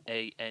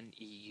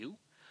 MANEU,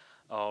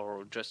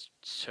 or just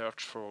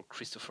search for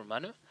Christopher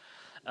MANUE.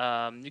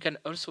 You can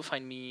also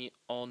find me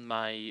on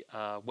my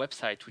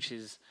website, which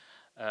is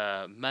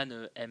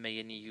maneu,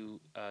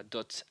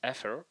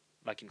 .fr,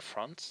 like in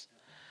France.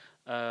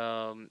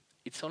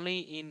 It's only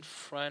in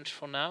French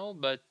for now,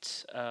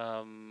 but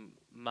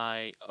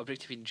my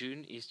objective in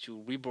June is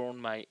to reborn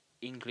my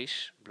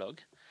English blog.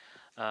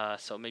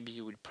 So maybe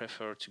you would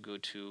prefer to go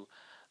to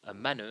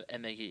maneu,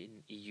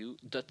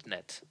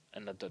 .net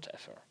and not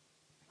 .fr.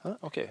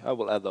 Okay, I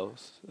will add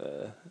those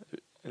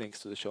links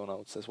to the show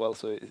notes as well,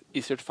 so it's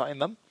easier to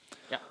find them.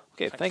 Yeah.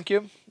 Okay, thank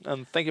you,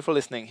 and thank you for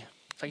listening.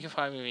 Thank you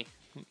for having me.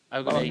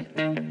 Have a good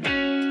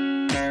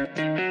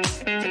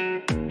day.